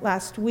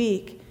last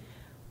week,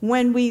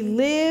 when we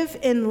live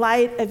in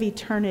light of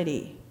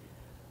eternity,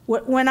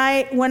 when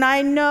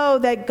I know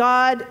that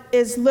God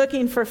is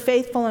looking for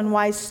faithful and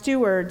wise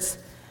stewards,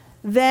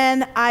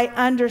 then I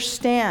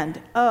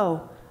understand,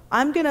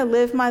 I'm going to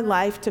live my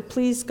life to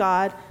please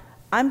God.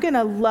 I'm going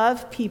to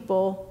love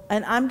people,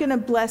 and I'm going to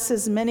bless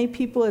as many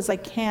people as I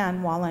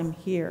can while I'm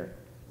here.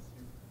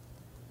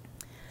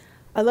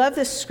 I love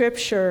this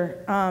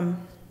scripture. And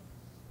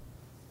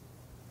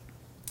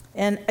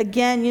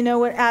again,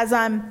 as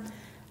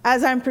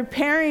I'm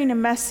preparing a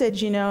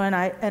message, and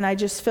I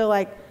just feel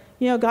like,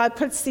 God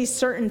puts these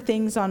certain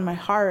things on my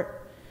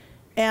heart.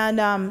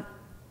 And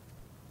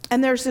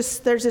there's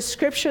a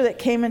scripture that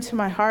came into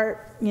my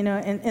heart,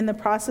 in the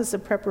process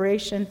of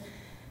preparation.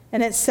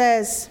 And it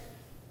says,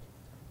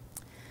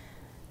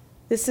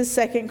 this is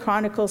 2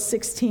 Chronicles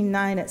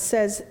 16:9. It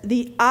says,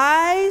 the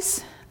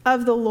eyes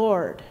of the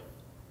Lord,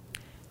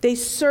 they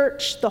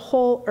search the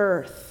whole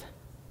earth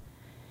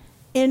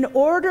in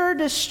order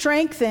to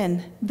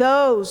strengthen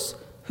those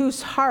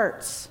whose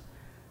hearts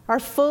are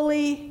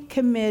fully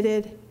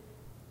committed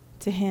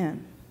to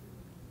him.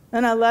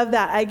 And I love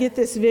that. I get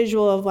this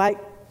visual of like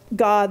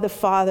God the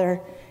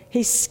Father.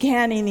 He's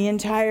scanning the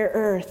entire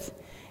earth.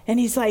 And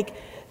he's like,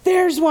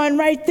 there's one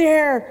right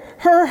there.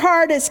 Her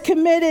heart is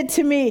committed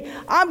to me.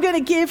 I'm going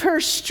to give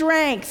her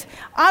strength.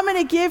 I'm going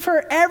to give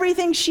her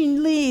everything she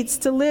needs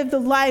to live the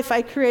life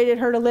I created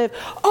her to live.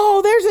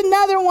 Oh, there's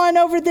another one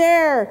over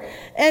there.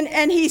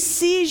 And he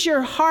sees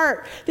your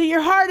heart, that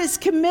your heart is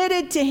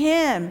committed to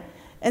him.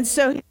 And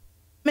so I'm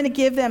going to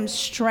give them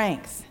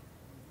strength,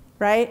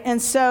 right?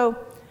 And so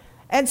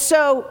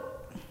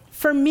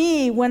for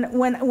me,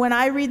 when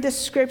I read the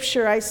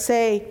scripture, I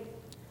say,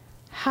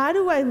 how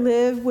do I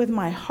live with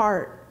my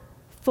heart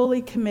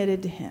fully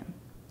committed to him?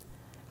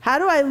 How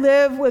do I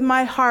live with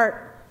my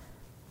heart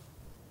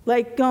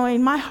like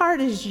going, my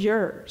heart is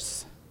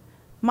yours.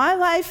 My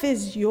life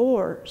is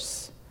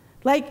yours.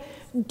 Like,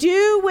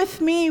 do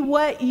with me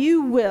what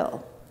you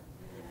will.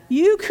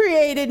 You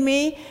created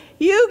me.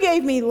 You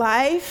gave me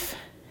life.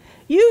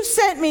 You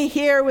sent me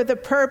here with a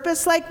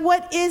purpose. Like,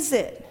 what is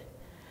it?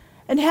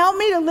 And help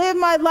me to live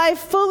my life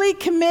fully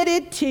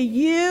committed to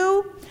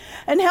you.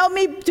 And help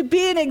me to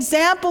be an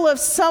example of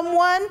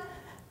someone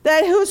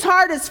whose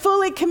heart is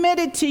fully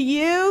committed to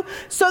you,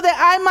 so that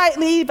I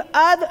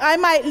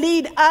might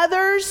lead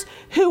others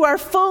who are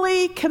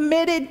fully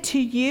committed to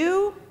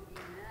you.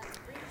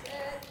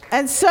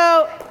 And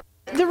so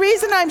the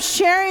reason I'm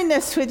sharing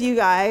this with you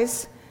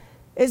guys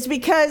is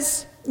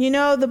because,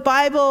 the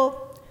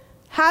Bible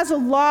has a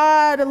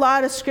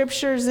lot of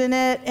scriptures in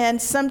it,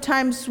 and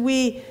sometimes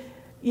we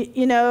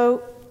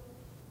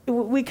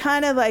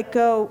kind of like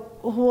go,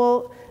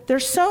 well,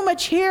 there's so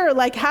much here.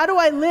 Like, how do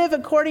I live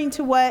according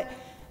to what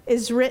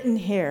is written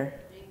here?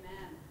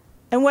 Amen.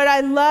 And what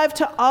I love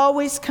to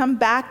always come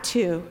back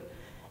to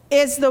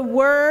is the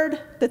word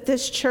that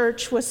this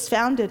church was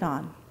founded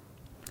on.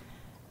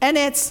 And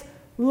it's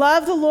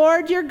love the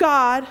Lord your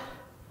God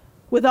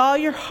with all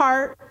your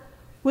heart,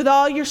 with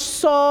all your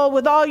soul,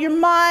 with all your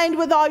mind,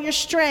 with all your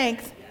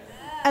strength,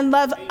 and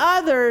love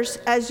others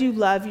as you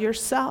love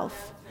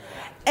yourself.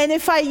 And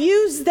if I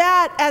use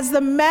that as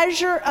the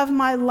measure of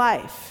my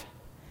life,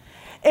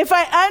 if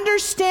I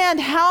understand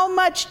how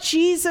much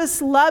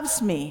Jesus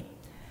loves me,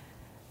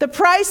 the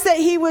price that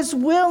he was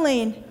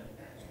willing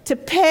to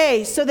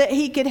pay so that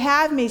he could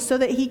have me, so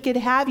that he could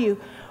have you,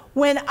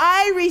 when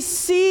I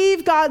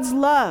receive God's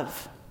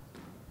love,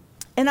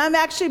 and I've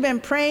actually been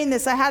praying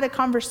this. I had a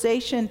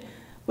conversation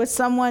with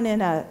someone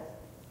in a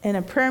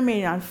prayer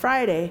meeting on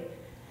Friday,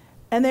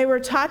 and they were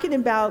talking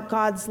about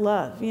God's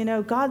love.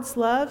 God's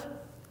love,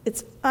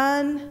 it's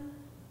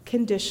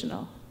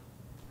unconditional.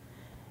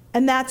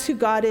 And that's who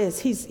God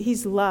is.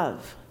 He's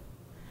love.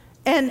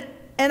 And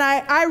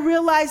I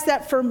realized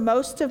that for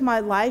most of my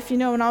life,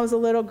 when I was a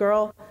little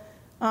girl,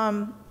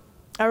 I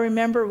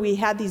remember we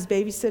had these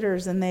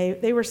babysitters, and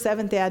they were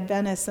Seventh-day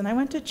Adventists, and I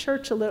went to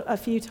church a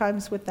few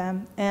times with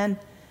them. And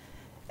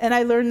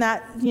I learned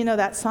that,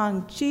 that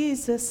song,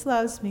 Jesus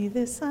loves me,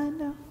 this I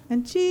know,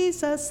 and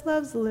Jesus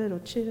loves the little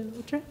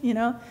children,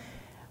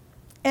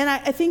 And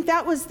I think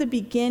that was the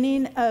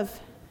beginning of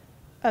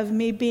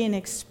me being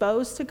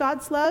exposed to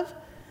God's love.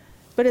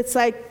 But it's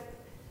like,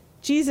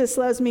 Jesus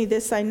loves me,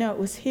 this I know. It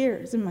was here,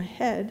 it was in my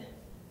head.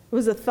 It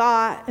was a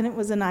thought, and it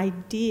was an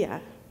idea.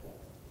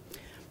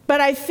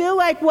 But I feel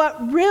like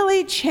what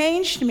really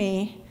changed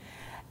me,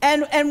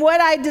 and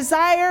what I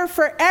desire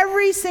for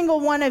every single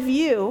one of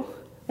you,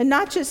 and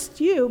not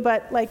just you,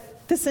 but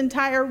like this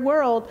entire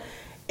world,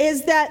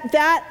 is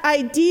that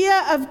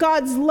idea of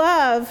God's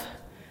love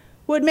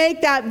would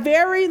make that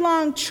very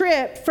long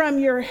trip from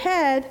your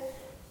head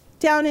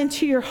down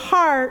into your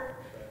heart,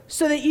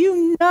 so that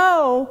you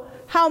know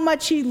how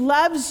much he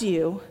loves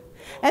you,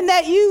 and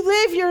that you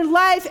live your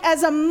life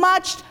as a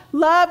much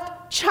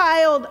loved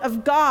child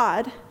of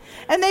God,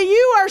 and that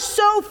you are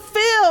so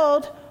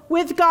filled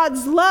with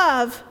God's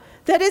love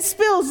that it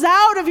spills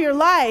out of your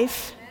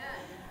life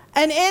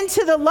and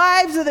into the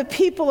lives of the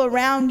people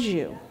around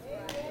you.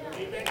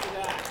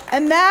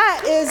 And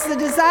that is the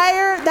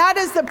desire, that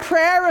is the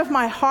prayer of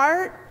my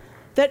heart,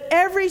 that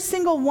every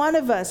single one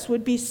of us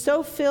would be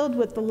so filled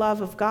with the love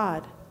of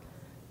God,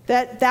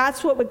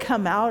 that's what would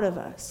come out of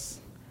us.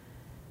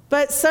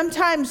 But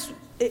sometimes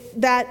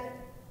that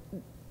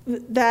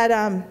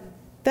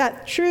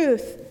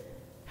truth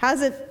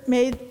hasn't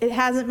made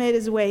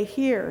its way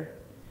here.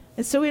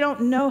 And so we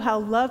don't know how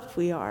loved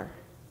we are.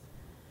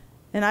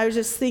 And I was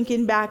just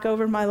thinking back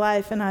over my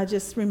life, and I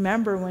just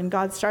remember when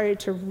God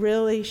started to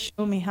really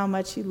show me how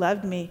much he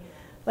loved me.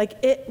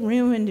 Like, it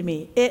ruined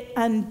me. It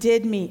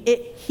undid me.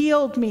 It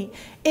healed me.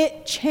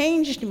 It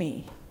changed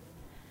me.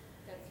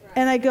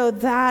 And I go,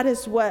 that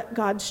is what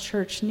God's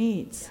church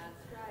needs.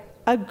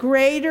 A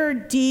greater,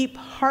 deep,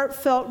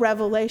 heartfelt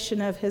revelation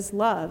of his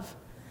love.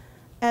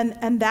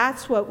 And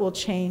that's what will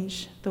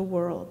change the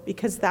world,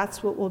 because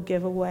that's what will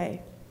give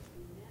away.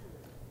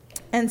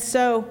 And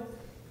so,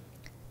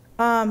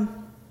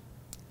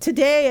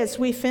 today as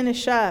we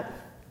finish up,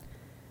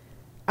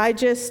 I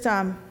just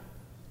want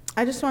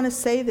to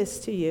say this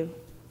to you.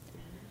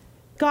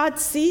 God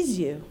sees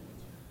you.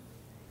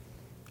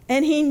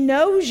 And he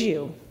knows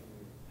you.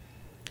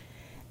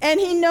 and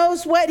he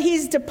knows what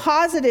he's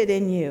deposited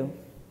in you.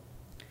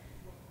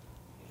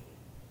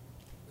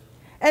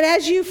 And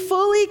as you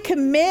fully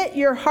commit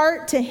your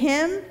heart to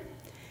him,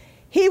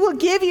 he will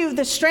give you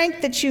the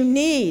strength that you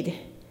need.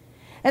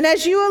 And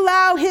as you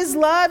allow his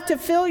love to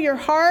fill your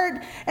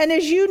heart, and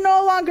as you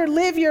no longer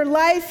live your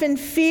life in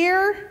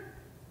fear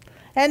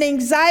and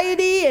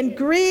anxiety and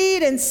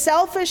greed and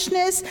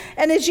selfishness,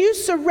 and as you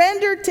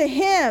surrender to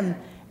him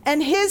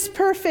and his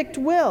perfect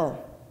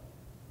will,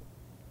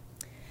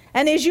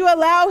 and as you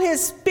allow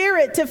his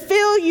Spirit to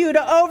fill you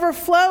to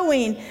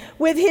overflowing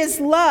with his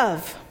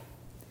love,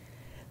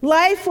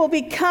 life will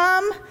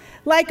become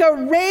like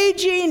a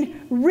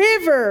raging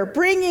river,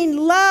 bringing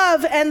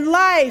love and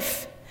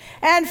life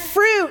and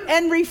fruit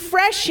and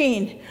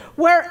refreshing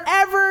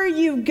wherever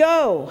you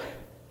go.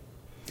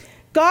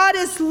 God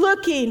is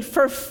looking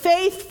for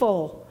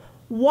faithful,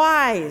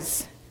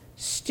 wise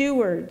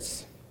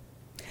stewards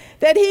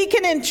that he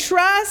can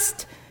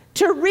entrust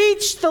to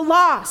reach the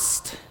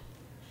lost,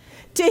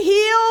 to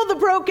heal the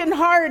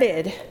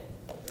brokenhearted,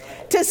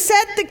 to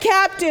set the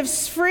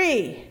captives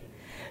free,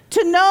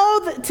 to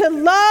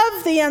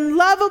love the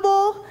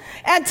unlovable,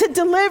 and to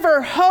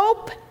deliver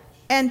hope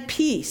and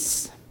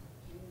peace.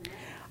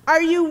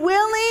 Are you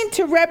willing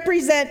to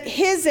represent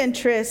his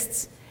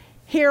interests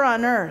here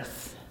on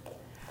earth?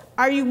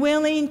 Are you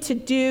willing to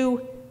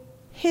do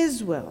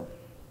his will?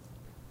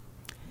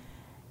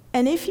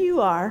 And if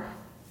you are,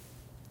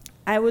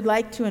 I would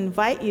like to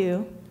invite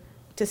you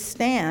to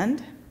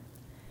stand.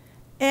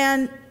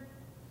 And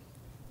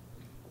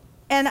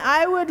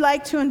I would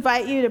like to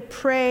invite you to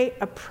pray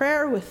a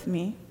prayer with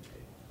me.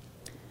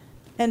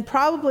 And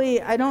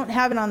probably, I don't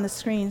have it on the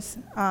screens,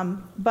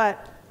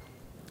 but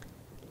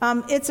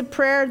it's a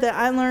prayer that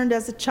I learned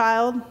as a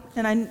child,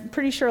 and I'm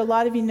pretty sure a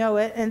lot of you know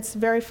it, and it's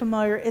very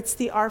familiar. It's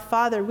the Our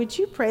Father. Would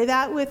you pray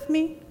that with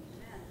me?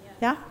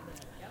 Yeah?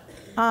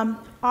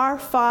 Our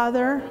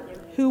Father,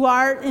 who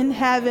art in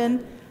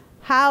heaven,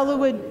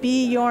 hallowed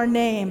be your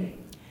name.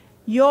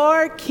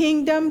 Your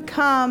kingdom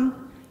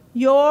come,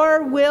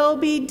 your will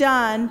be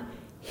done,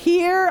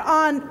 here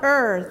on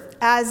earth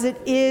as it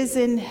is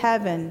in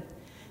heaven.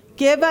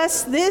 Give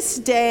us this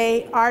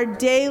day our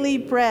daily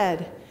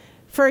bread.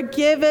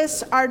 Forgive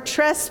us our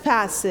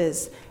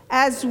trespasses,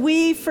 as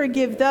we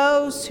forgive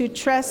those who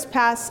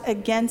trespass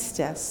against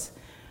us.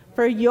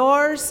 For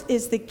yours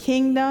is the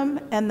kingdom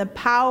and the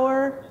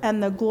power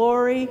and the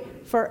glory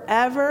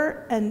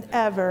forever and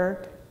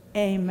ever.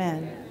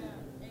 Amen.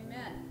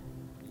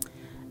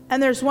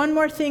 And there's one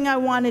more thing I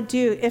want to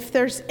do. If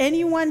there's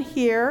anyone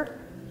here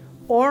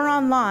or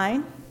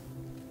online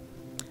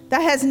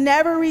that has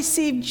never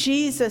received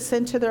Jesus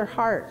into their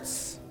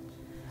hearts,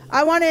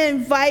 I want to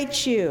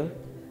invite you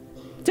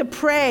to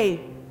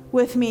pray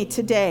with me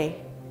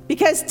today,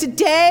 because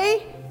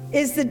today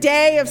is the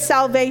day of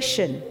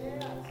salvation.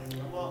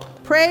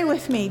 Pray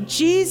with me.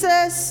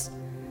 Jesus,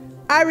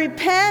 I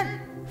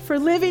repent for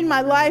living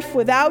my life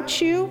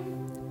without you.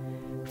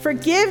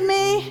 Forgive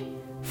me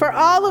for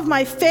all of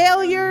my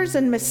failures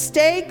and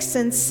mistakes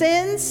and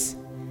sins.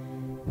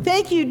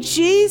 Thank you,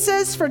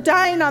 Jesus, for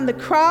dying on the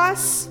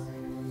cross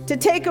to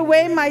take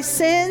away my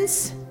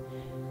sins.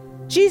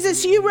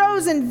 Jesus, you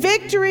rose in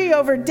victory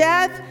over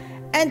death,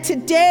 and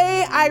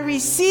today I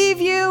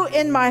receive you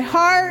in my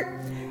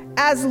heart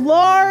as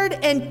Lord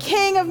and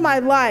King of my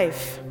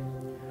life.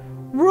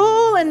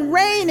 Rule and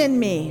reign in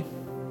me.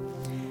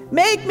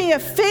 Make me a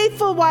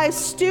faithful, wise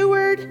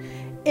steward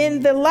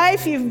in the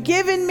life you've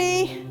given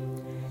me,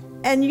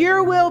 and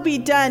your will be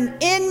done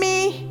in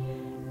me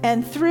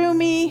and through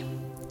me.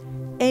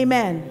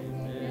 Amen.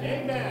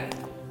 Amen.